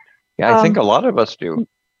 Yeah, I think a lot of us do.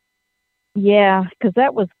 Yeah, because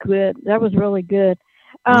that was good. That was really good.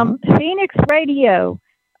 Phoenix Radio.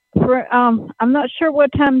 I'm not sure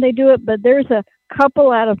what time they do it, but there's a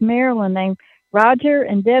couple out of Maryland named Roger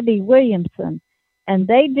and Debbie Williamson. And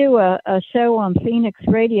they do a show on Phoenix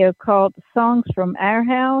Radio called Songs from Our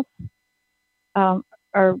House,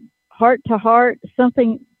 or Heart to Heart,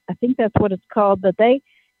 something, I think that's what it's called, but they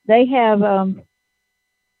have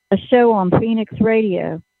a show on Phoenix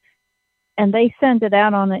Radio, and they send it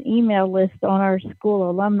out on an email list on our school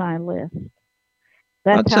alumni list.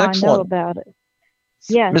 That's how excellent. I know about it.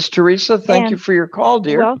 Yes. Miss Teresa, thank you for your call,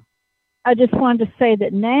 dear. Well, I just wanted to say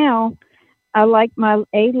that now I like my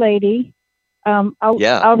A-lady.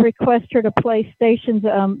 I'll request her to play stations.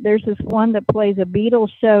 There's this one that plays a Beatles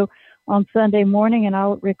show on Sunday morning, and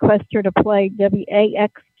I'll request her to play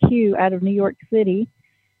WAXQ out of New York City.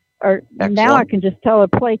 Or now I can just tell her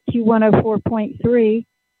play Q104.3.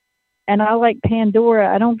 And I like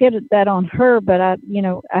Pandora. I don't get that on her, but I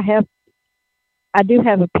do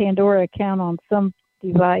have a Pandora account on some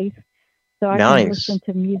device, so I can listen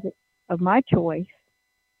to music of my choice.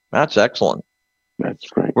 That's excellent. That's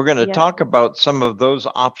great. We're going to talk about some of those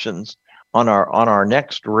options on our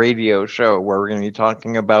next radio show, where we're going to be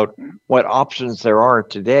talking about what options there are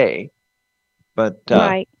today. But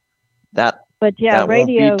right. That radio won't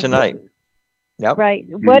be tonight. Yep. Right.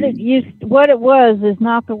 What it was is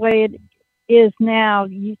not the way it is now.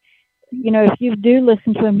 You know, if you do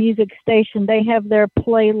listen to a music station, they have their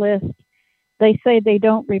playlist. They say they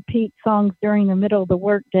don't repeat songs during the middle of the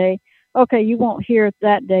workday. Okay, you won't hear it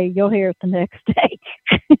that day. You'll hear it the next day.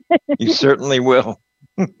 You certainly will.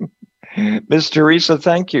 Miss Teresa,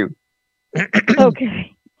 thank you.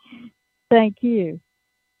 Okay. Thank you.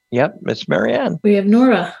 Yep, Miss Marianne. We have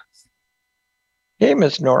Nora. Hey,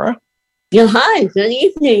 Miss Nora. Yeah, hi. Good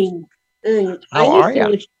evening. How are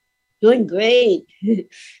you? Doing great.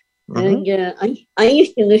 And I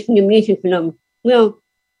used to listen to music when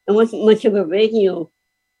I wasn't much of a radio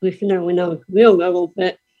listener when I was real little,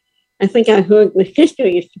 but I think I heard my sister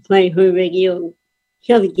used to play her radio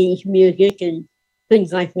 70s music and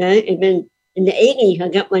things like that. And then in the 80s,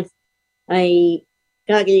 I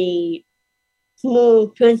got a small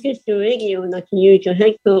transistor radio, and I can use the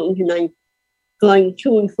headphones, and I'm going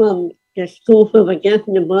to and from the School for the Deaf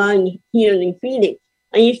and the Blind here in Phoenix.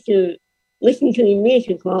 I used to listen to the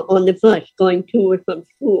music on the bus going to or from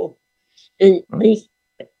school. And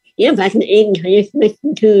back in the 80s, I used to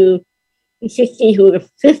listen to the 60s or the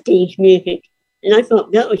 50s music, and I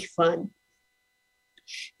thought that was fun.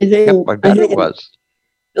 And then I bet it was.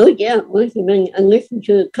 Oh, yeah, it was. And then I listened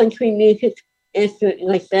to country music after,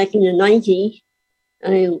 like back in the 90s.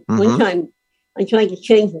 One time, I tried to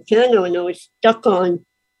change the channel, and I was stuck on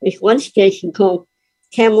this one station called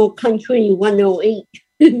Camel Country 108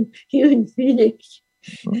 here in Phoenix.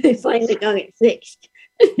 I finally got it fixed.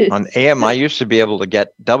 On AM, I used to be able to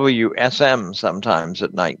get WSM sometimes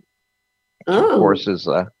at night. Oh. Of course, is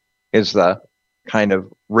the kind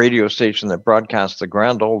of radio station that broadcasts the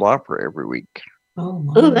Grand Ole Opera every week.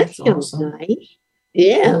 That sounds nice.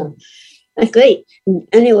 Yeah, that's great.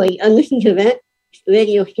 Anyway, I listened to that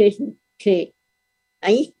radio station.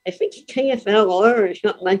 I think KFLR or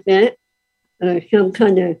something like that, or some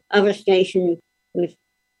kind of other station with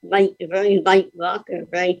very light rock or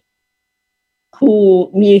very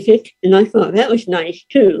cool music, and I thought that was nice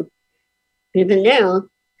too. And then now,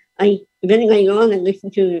 then later on, I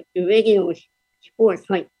listened to the radio sports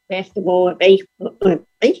like basketball or baseball, or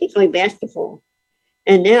basically basketball.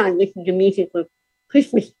 And now I listen to music with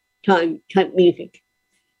Christmas time type music.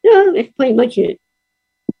 No, that's pretty much it.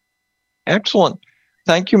 Excellent.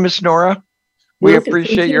 Thank you, Miss Nora. We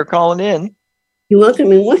appreciate your calling in. You're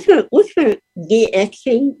welcome. And what's her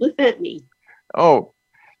DXing? What's that mean? Oh,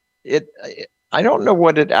 I don't know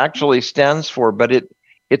what it actually stands for, but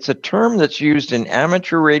it's a term that's used in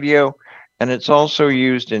amateur radio, and it's also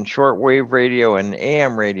used in shortwave radio and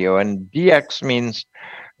AM radio. And DX means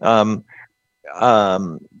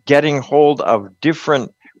getting hold of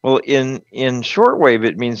different. Well, in shortwave,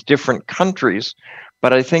 it means different countries.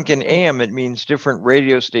 But I think in AM, it means different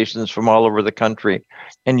radio stations from all over the country.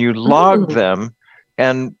 And you log them.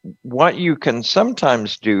 And what you can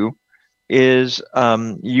sometimes do is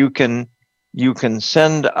you can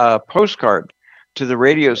send a postcard to the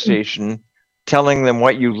radio station telling them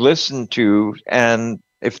what you listened to. And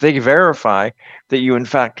if they verify that you, in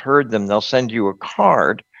fact, heard them, they'll send you a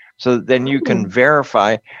card. So then you can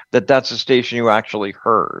verify that that's a station you actually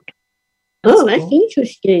heard. That's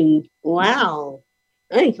interesting. Wow.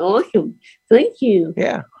 That's awesome. Thank you.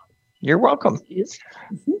 Yeah, you're welcome.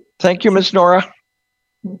 Thank you, Miss Nora.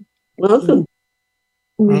 Welcome.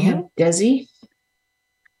 We have Desi.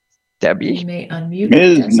 Debbie. You may unmute.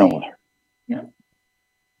 Ms. Nora. Yeah.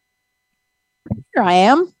 Here I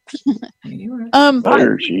am.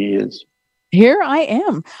 There she is. Here I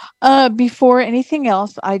am. Before anything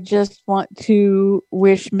else, I just want to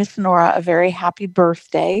wish Miss Nora a very happy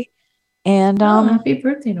birthday. And happy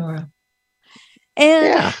birthday, Nora.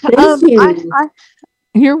 And Thank you.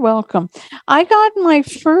 you're welcome. I got my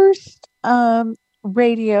first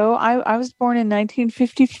radio. I was born in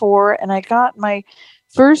 1954, and I got my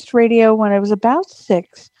first radio when I was about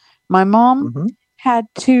 6. My mom had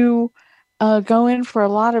to go in for a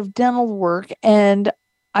lot of dental work, and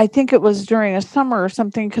I think it was during a summer or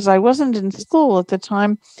something because I wasn't in school at the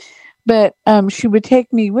time, but she would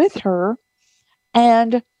take me with her,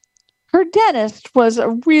 and her dentist was a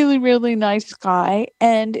really, really nice guy.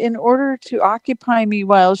 And in order to occupy me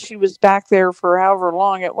while she was back there for however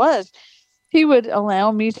long it was, he would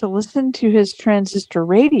allow me to listen to his transistor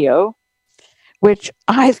radio, which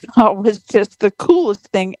I thought was just the coolest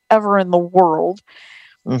thing ever in the world.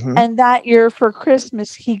 And that year for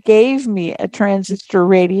Christmas, he gave me a transistor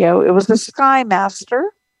radio. It was a Skymaster.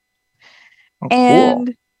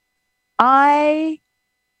 And I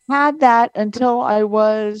had that until I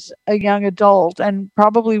was a young adult, and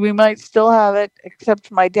probably we might still have it,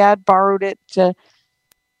 except my dad borrowed it to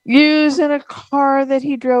use in a car that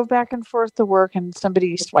he drove back and forth to work, and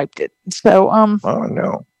somebody swiped it. So oh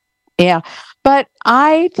no. Yeah. But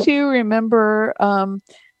I too remember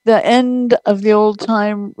the end of the old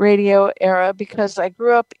time radio era because I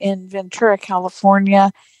grew up in Ventura,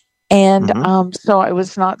 California, and so I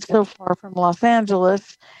was not so far from Los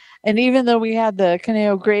Angeles. And even though we had the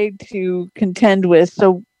Caneo grade to contend with,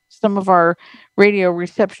 so some of our radio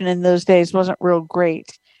reception in those days wasn't real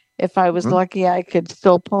great. If I was lucky, I could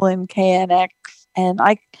still pull in KNX, and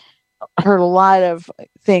I heard a lot of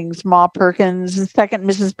things, Ma Perkins and Second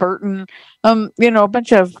Mrs. Burton, a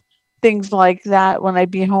bunch of things like that. When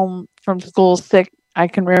I'd be home from school sick, I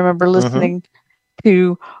can remember listening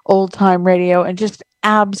to old time radio and just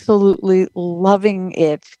absolutely loving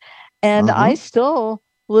it. And I still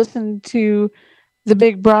listen to the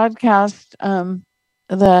big broadcast,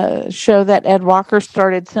 the show that Ed Walker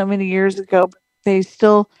started so many years ago. They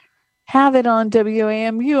still have it on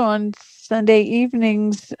WAMU on Sunday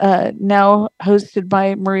evenings, now hosted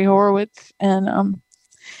by Marie Horowitz. And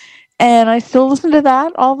I still listen to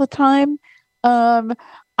that all the time.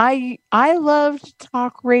 I loved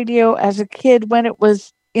talk radio as a kid when it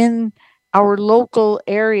was in our local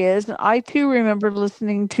areas. I too remember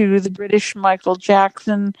listening to the British Michael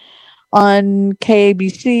Jackson on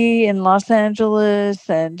KABC in Los Angeles,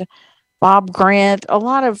 and Bob Grant, a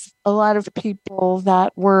lot of people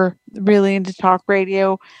that were really into talk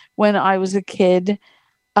radio when I was a kid.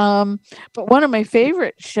 But one of my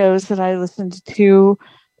favorite shows that I listened to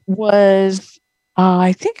was,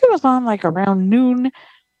 I think it was on like around noon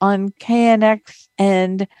on KNX,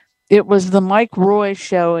 and it was the Mike Roy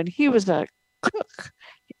show, and he was a cook,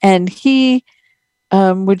 and he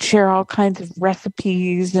would share all kinds of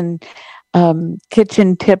recipes and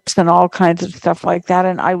kitchen tips and all kinds of stuff like that.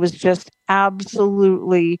 And I was just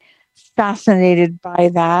absolutely fascinated by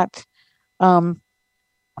that.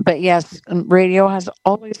 But yes, radio has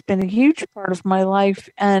always been a huge part of my life.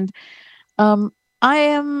 And I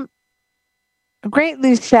am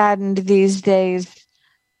greatly saddened these days.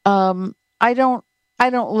 I don't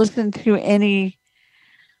listen to any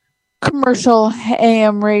commercial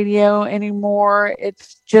AM radio anymore.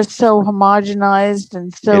 It's just so homogenized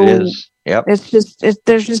and so it is. Yep.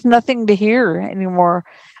 There's just nothing to hear anymore.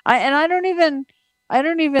 I don't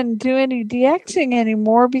even do any DXing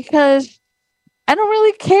anymore because I don't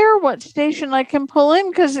really care what station I can pull in,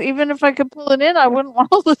 because even if I could pull it in, I wouldn't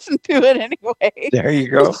want to listen to it anyway. There you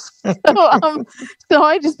go. So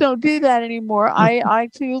I just don't do that anymore. I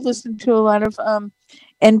too listen to a lot of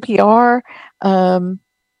NPR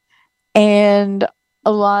and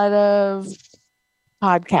a lot of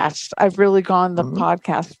podcasts. I've really gone the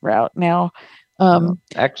podcast route now.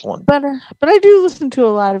 Excellent. But I do listen to a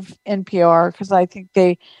lot of NPR because I think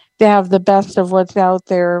they have the best of what's out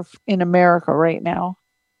there in America right now,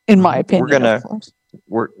 in my opinion.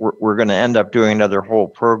 We're gonna end up doing another whole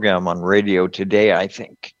program on radio today, I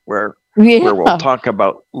think, where we'll talk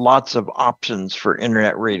about lots of options for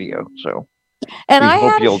internet radio. So, and I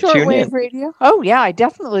had a shortwave radio. Oh yeah, I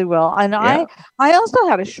definitely will. And I also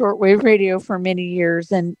had a shortwave radio for many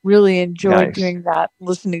years and really enjoyed doing that,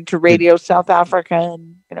 listening to Radio South Africa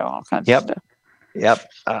and all kinds of stuff. Yep.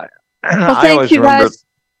 Well, I always remember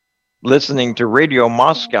listening to Radio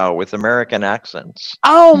Moscow with American accents.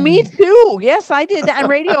 Oh, me too. Yes, I did that. And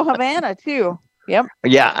Radio Havana too. Yep.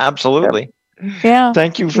 Yeah, absolutely. Yeah.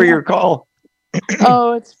 Thank you for your call.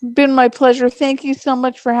 Oh, it's been my pleasure. Thank you so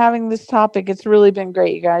much for having this topic. It's really been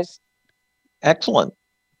great, you guys. Excellent.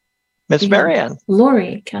 Miss Marianne.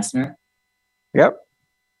 Lori Kastner. Yep.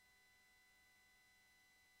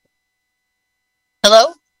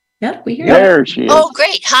 Hello? Yep, we hear you. There she is. Oh,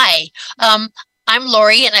 great. Hi. I'm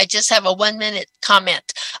Lori, and I just have a 1-minute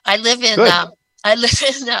comment. I live in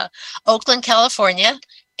Oakland, California,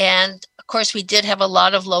 and of course, we did have a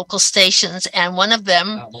lot of local stations, and one of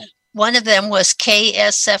them was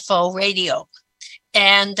KSFO Radio,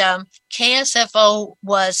 and KSFO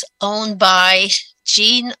was owned by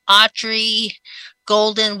Gene Autry,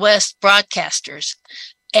 Golden West Broadcasters.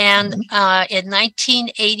 And in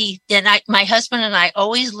 1980, my husband and I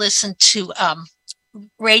always listened to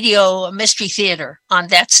radio Mystery Theater on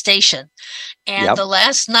that station. And the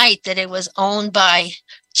last night that it was owned by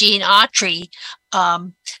Gene Autry,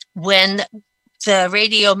 when the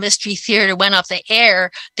radio Mystery Theater went off the air,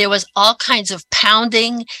 there was all kinds of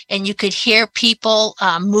pounding, and you could hear people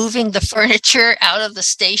moving the furniture out of the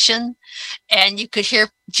station, and you could hear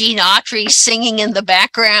Gene Autry singing in the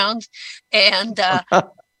background. And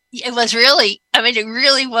it was really, it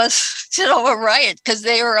really was, a riot, because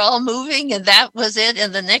they were all moving, and that was it.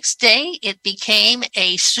 And the next day, it became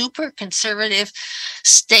a super conservative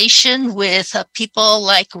station with people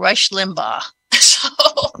like Rush Limbaugh. So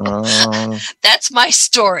that's my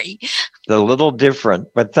story. A little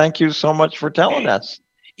different, but thank you so much for telling us.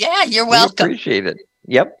 Yeah, you're welcome. We appreciate it.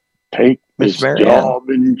 Yep. Take Miss this Marianne. job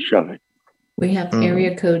and shove it. We have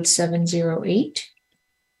area code 708.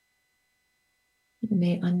 You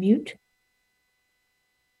may unmute.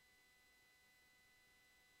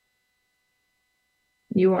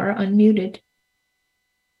 You are unmuted.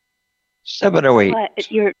 708.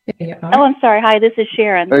 I'm sorry. Hi, this is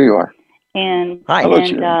Sharon. There you are. And hi.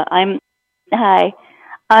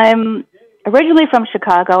 I'm originally from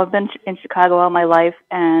Chicago. I've been in Chicago all my life,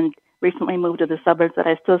 and recently moved to the suburbs. But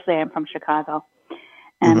I still say I'm from Chicago.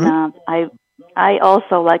 And I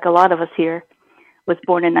also, like a lot of us here, was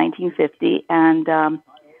born in 1950, and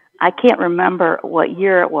I can't remember what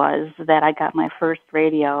year it was that I got my first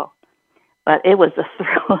radio, but it was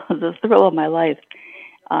the thrill of my life.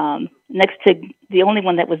 Next to the only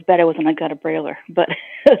one that was better was when I got a Brailer. But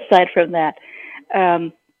aside from that,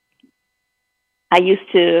 I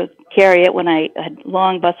used to carry it when I had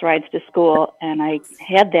long bus rides to school, and I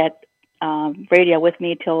had that radio with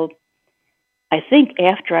me till I think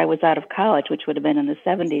after I was out of college, which would have been in the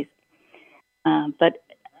 70s. But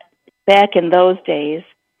back in those days,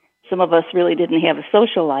 some of us really didn't have a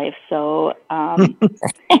social life, so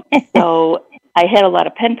so I had a lot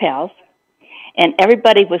of pen pals. And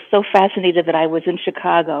everybody was so fascinated that I was in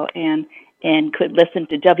Chicago and could listen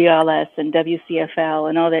to WLS and WCFL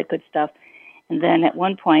and all that good stuff. And then at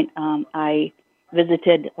one point, I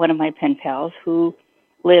visited one of my pen pals who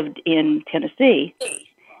lived in Tennessee.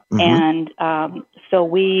 And so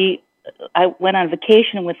I went on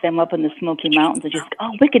vacation with them up in the Smoky Mountains and just,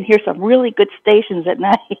 we can hear some really good stations at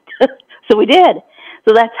night. So we did.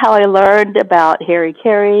 So that's how I learned about Harry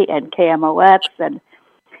Carey and KMOX and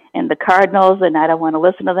the Cardinals, and I don't want to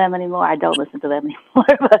listen to them anymore. I don't listen to them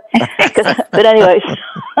anymore. But anyways,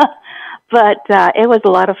 it was a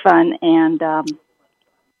lot of fun. And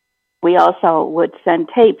we also would send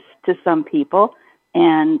tapes to some people,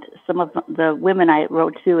 and some of the women I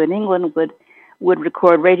wrote to in England would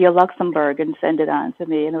record Radio Luxembourg and send it on to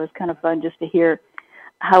me. And it was kind of fun just to hear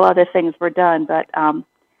how other things were done. But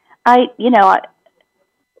I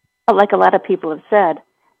like a lot of people have said,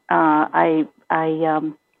 I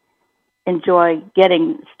enjoy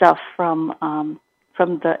getting stuff from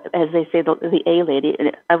the, as they say, the A lady,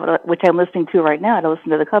 which I'm listening to right now. I listen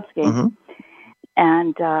to the Cubs game,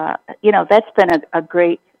 and that's been a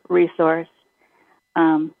great resource.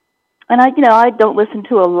 And I don't listen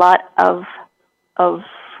to a lot of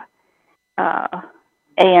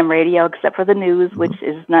AM radio except for the news, which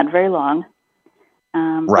is not very long.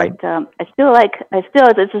 Right. But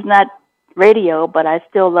this is not radio, but I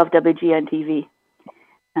still love WGN TV.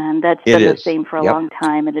 And that's been the same for a long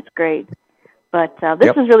time, and it's great. But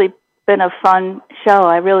this has really been a fun show.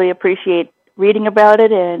 I really appreciate reading about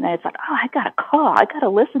it, and I thought, I got to call. I got to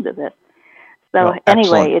listen to this. So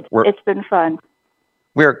anyway, it's been fun.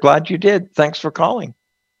 We're glad you did. Thanks for calling.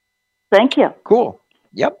 Thank you. Cool.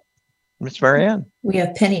 Yep. Miss Marianne. We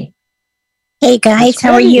have Penny. Hey, guys.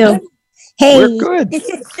 How are you? Hey, we're good. This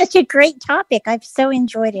is such a great topic. I've so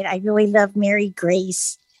enjoyed it. I really love Mary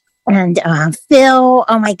Grace. And Phil,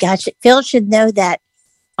 oh my gosh, Phil should know that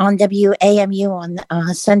on WAMU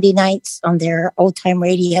on Sunday nights on their old time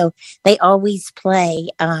radio, they always play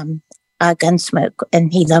Gunsmoke,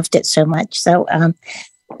 and he loved it so much. So, I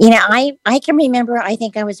can remember, I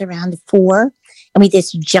think I was around 4, and we had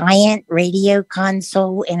this giant radio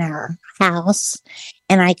console in our house,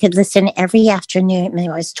 and I could listen every afternoon, it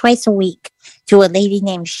was twice a week, to a lady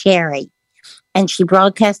named Sherry. And she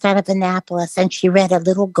broadcast out of Annapolis, and she read a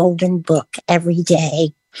little golden book every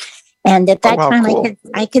day. And at that time, cool.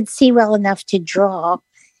 I could see well enough to draw.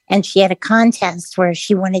 And she had a contest where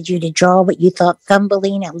she wanted you to draw what you thought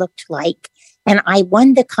Thumbelina looked like. And I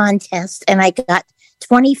won the contest, and I got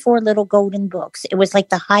 24 little golden books. It was like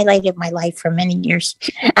the highlight of my life for many years.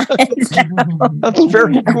 That's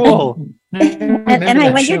very cool. And I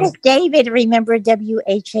wondered if David remembered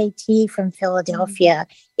WHAT from Philadelphia.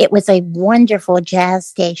 It was a wonderful jazz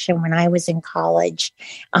station when I was in college.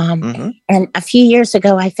 And a few years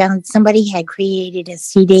ago, I found somebody had created a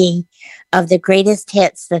CD of the greatest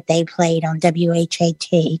hits that they played on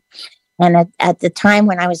WHAT. And at the time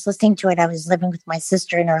when I was listening to it, I was living with my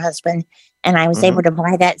sister and her husband, and I was able to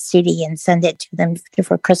buy that CD and send it to them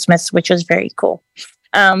for Christmas, which was very cool.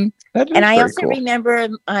 And I also remember,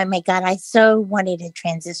 oh my God, I so wanted a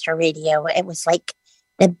transistor radio. It was like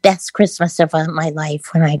the best Christmas of my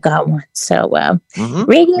life when I got one. So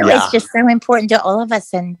radio is just so important to all of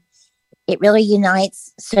us, and it really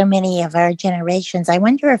unites so many of our generations. I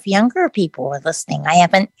wonder if younger people are listening. I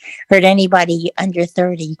haven't heard anybody under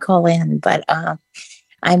 30 call in, but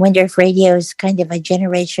I wonder if radio is kind of a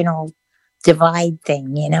generational divide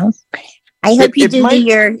thing, you know? I hope you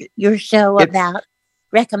do your show about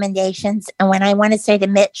recommendations. And when I want to say to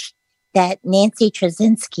Mitch that Nancy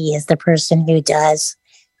Trzynski is the person who does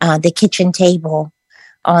the kitchen table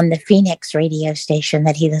on the Phoenix radio station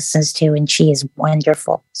that he listens to, and she is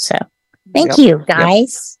wonderful. So thank you,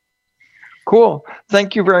 guys. Cool.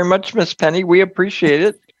 Thank you very much, Miss Penny. We appreciate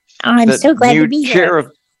it. I'm so glad to be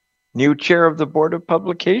here. New chair of the Board of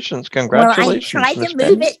Publications. Congratulations. Well, I tried to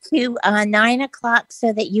move it to 9 o'clock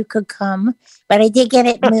so that you could come, but I did get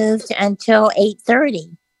it moved until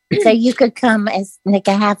 8:30. So you could come as like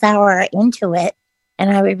a half hour into it.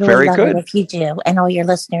 And I would really love it if you do, and all your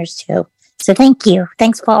listeners too. So thank you.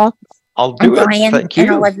 Thanks, Paul. I'll do it. Brian, thank you.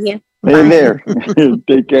 And all of you. Hey there.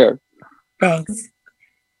 Take care. Thanks.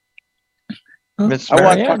 I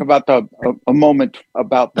want to talk about a moment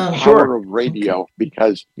about the power of radio,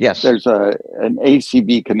 because there's an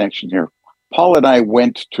ACB connection here. Paul and I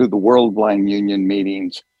went to the World Blind Union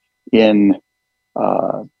meetings in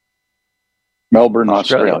Melbourne,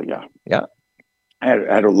 Australia. Yeah. I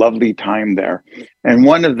had a lovely time there. And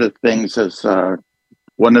one of the things as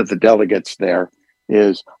one of the delegates there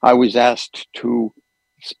is I was asked to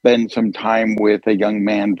spend some time with a young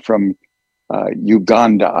man from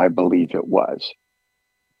Uganda, I believe it was.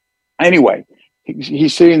 Anyway,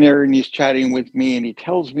 he's sitting there and he's chatting with me, and he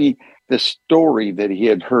tells me the story that he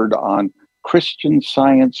had heard on Christian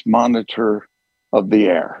Science Monitor of the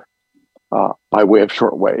Air by way of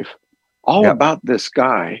shortwave, all about this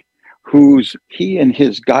guy he and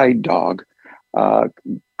his guide dog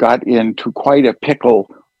got into quite a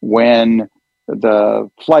pickle when the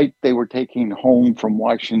flight they were taking home from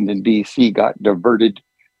Washington, D.C. got diverted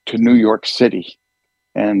to New York City,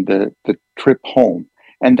 and the trip home.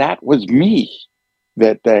 And that was me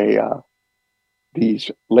that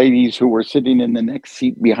these ladies who were sitting in the next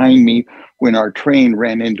seat behind me when our train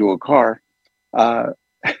ran into a car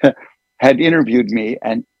had interviewed me,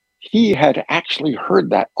 and he had actually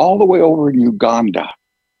heard that all the way over in Uganda,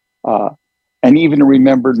 and even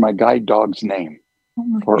remembered my guide dog's name.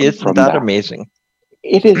 Isn't that amazing?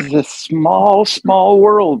 It is a small, small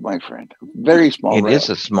world, my friend. Very small world. It is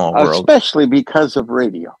a small world. Especially because of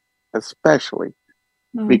radio. Especially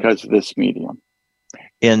because of this medium.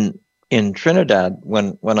 In Trinidad,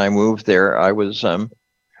 when I moved there, I was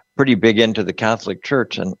pretty big into the Catholic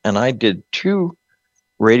Church, and I did 2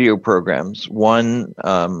 radio programs. One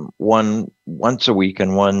once a week,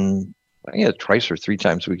 and one I think twice or 3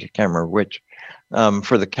 times a week. I can't remember which.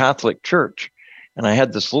 For the Catholic Church, and I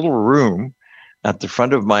had this little room at the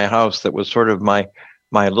front of my house that was sort of my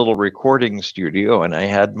little recording studio, and I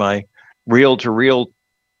had my reel-to-reel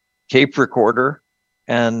tape recorder,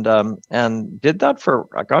 and did that for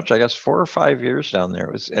I guess 4 or 5 years down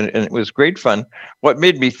there. It was great fun. What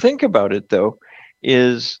made me think about it though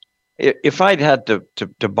is if I'd had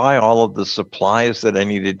to buy all of the supplies that I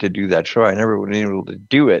needed to do that show, I never would have been able to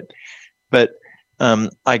do it. But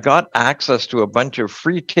I got access to a bunch of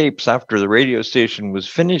free tapes after the radio station was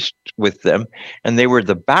finished with them, and they were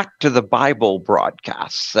the Back to the Bible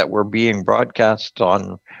broadcasts that were being broadcast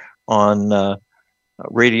on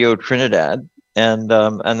Radio Trinidad. And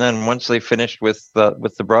then once they finished with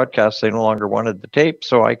the broadcast, they no longer wanted the tape,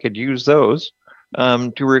 so I could use those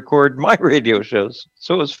to record my radio shows.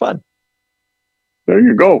 So it was fun. There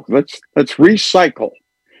you go. Let's recycle.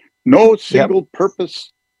 No single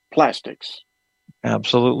purpose plastics.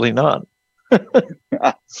 Absolutely not.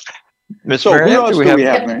 Miss So Marianne, who else do we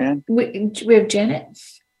have, Marianne? We have Janet.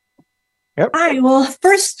 Yep. Hi. Well,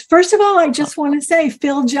 first of all, I just want to say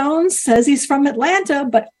Phil Jones says he's from Atlanta,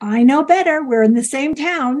 but I know better. We're in the same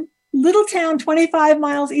town, little town 25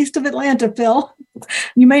 miles east of Atlanta, Phil.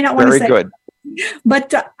 You may not want to say. Very good.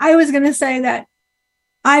 But I was going to say that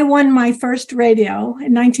I won my first radio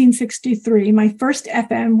in 1963, my first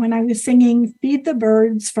FM, when I was singing Feed the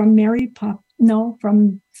Birds from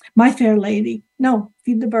from My Fair Lady. No,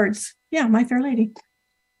 Feed the Birds. Yeah, My Fair Lady.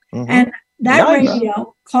 Mhm. And that Nice.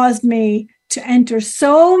 radio caused me to enter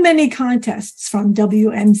so many contests from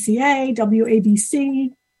WMCA,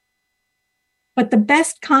 WABC. But the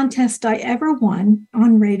best contest I ever won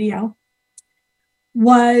on radio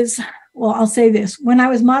was, well, I'll say this. When I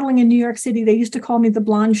was modeling in New York City, they used to call me the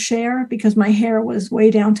blonde Cher because my hair was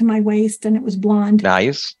way down to my waist and it was blonde.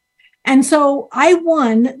 Nice. And so I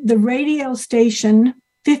won the radio station,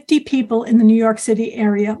 50 people in the New York City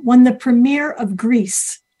area, won the premiere of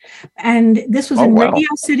Grease. And this was Oh, in wow. Radio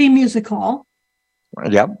City Music Hall.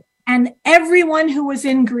 Yep. And everyone who was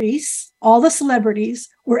in Grease, all the celebrities,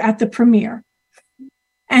 were at the premiere.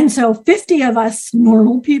 And so 50 of us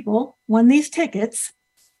normal people won these tickets.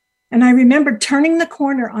 And I remember turning the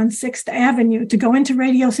corner on 6th Avenue to go into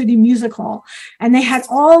Radio City Music Hall. And they had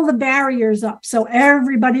all the barriers up. So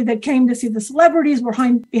everybody that came to see the celebrities were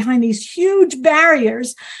behind these huge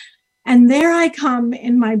barriers. And there I come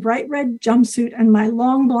in my bright red jumpsuit and my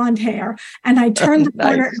long blonde hair. And I turned the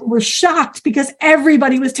corner Nice. and were shocked because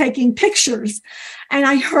everybody was taking pictures. And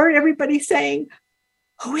I heard everybody saying,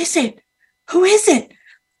 "Who is it? Who is it?"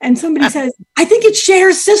 And somebody says, "I think it's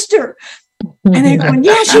Cher's sister." And they're going,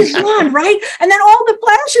 "Yeah, she's blonde, right?" And then all the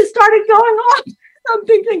flashes started going off. I'm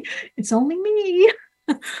thinking, it's only me.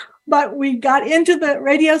 But we got into the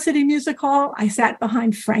Radio City Music Hall. I sat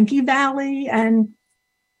behind Frankie Valli, and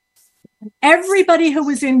everybody who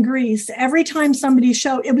was in Grease, every time somebody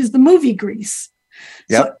showed, it was the movie Grease.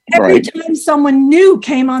 So Yep. every Right. time someone new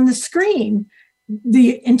came on the screen,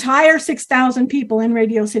 the entire 6,000 people in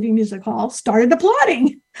Radio City Music Hall started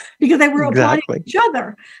applauding because they were applauding Exactly. each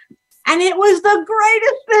other. And it was the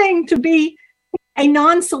greatest thing to be a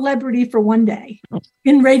non-celebrity for one day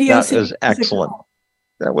in Radio That City is Music excellent. Hall.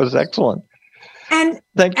 That was excellent. And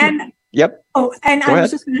Thank you. and Yep. oh, and Go I ahead.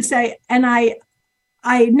 was just going to say, and I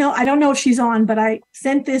know, I don't know if she's on, but I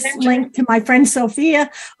sent this link to my friend Sophia,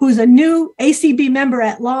 who's a new ACB member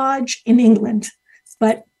at Lodge in England.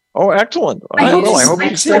 But Oh, excellent. I I hope, will. I she, hope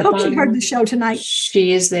next you I up hope she on- heard the show tonight.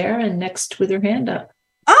 She is there and next with her hand up.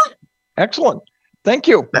 Excellent. Thank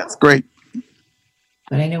you. That's great.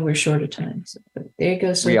 But I know we're short of time. So but there you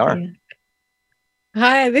go, Sophia. We are.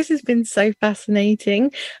 Hi, this has been so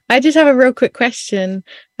fascinating. I just have a real quick question.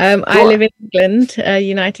 I Sure. live in England,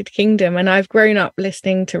 United Kingdom, and I've grown up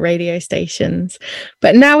listening to radio stations.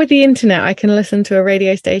 But now with the internet, I can listen to a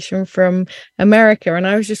radio station from America. And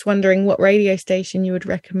I was just wondering what radio station you would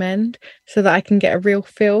recommend so that I can get a real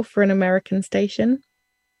feel for an American station.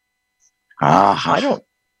 I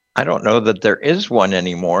don't know that there is one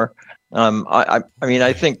anymore. I mean,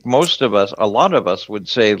 I think most of us, a lot of us would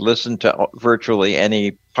say listen to virtually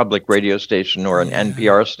any public radio station or an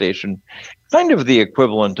NPR station, kind of the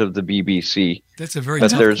equivalent of the BBC. That's a very But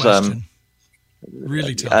tough there's question.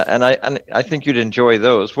 Really tough. and I think you'd enjoy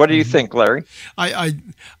those. What do you think, Larry? I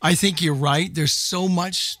think you're right. There's so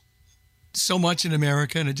much in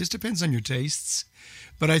America, and it just depends on your tastes.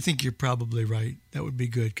 But I think you're probably right. That would be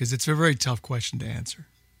good because it's a very tough question to answer.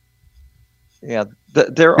 Yeah,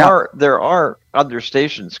 there are other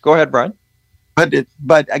stations. Go ahead, Brian.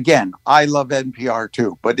 But again, I love NPR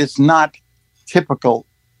too, but it's not typical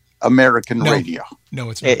American No. radio.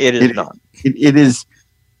 No, it's not. It is not. It is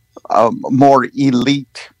more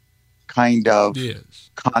elite kind of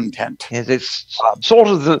content. It's sort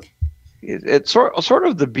of the it's sort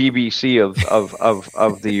of the BBC of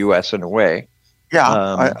the U.S. in a way. Yeah,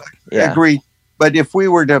 I yeah. agree. But if we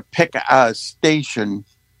were to pick a station,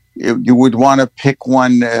 you would want to pick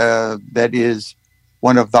one that is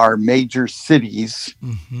one of our major cities,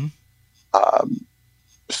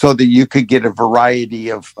 so that you could get a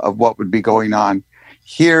variety of what would be going on.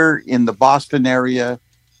 Here in the Boston area,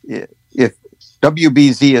 if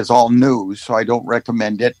WBZ is all news, so I don't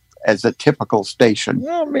recommend it as a typical station.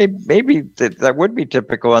 Well, maybe that would be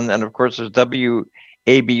typical, and of course there's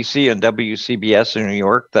WABC and WCBS in New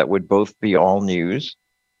York that would both be all news.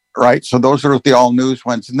 Right. So those are the all news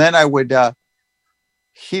ones. And then I would,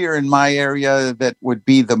 here in my area, that would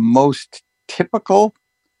be the most typical,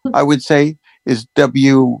 I would say, is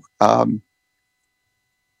WMJX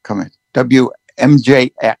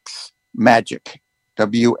Magic,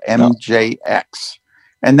 WMJX.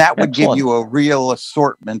 And that would give Excellent. you a real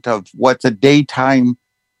assortment of what's a daytime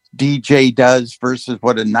DJ does versus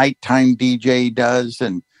what a nighttime DJ does,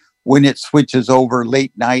 and when it switches over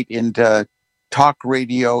late night into talk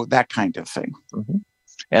radio, that kind of thing. Mm-hmm.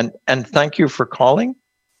 And thank you for calling.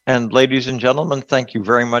 And ladies and gentlemen, thank you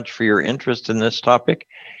very much for your interest in this topic.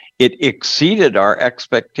 It exceeded our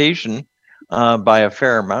expectation by a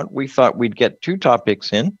fair amount. We thought we'd get 2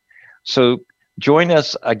 topics in. So join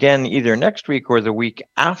us again either next week or the week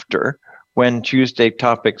after, when Tuesday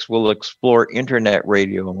Topics will explore internet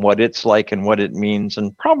radio and what it's like and what it means,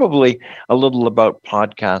 and probably a little about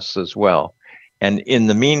podcasts as well. And in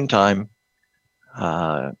the meantime,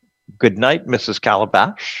 good night, Mrs.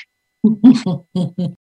 Calabash.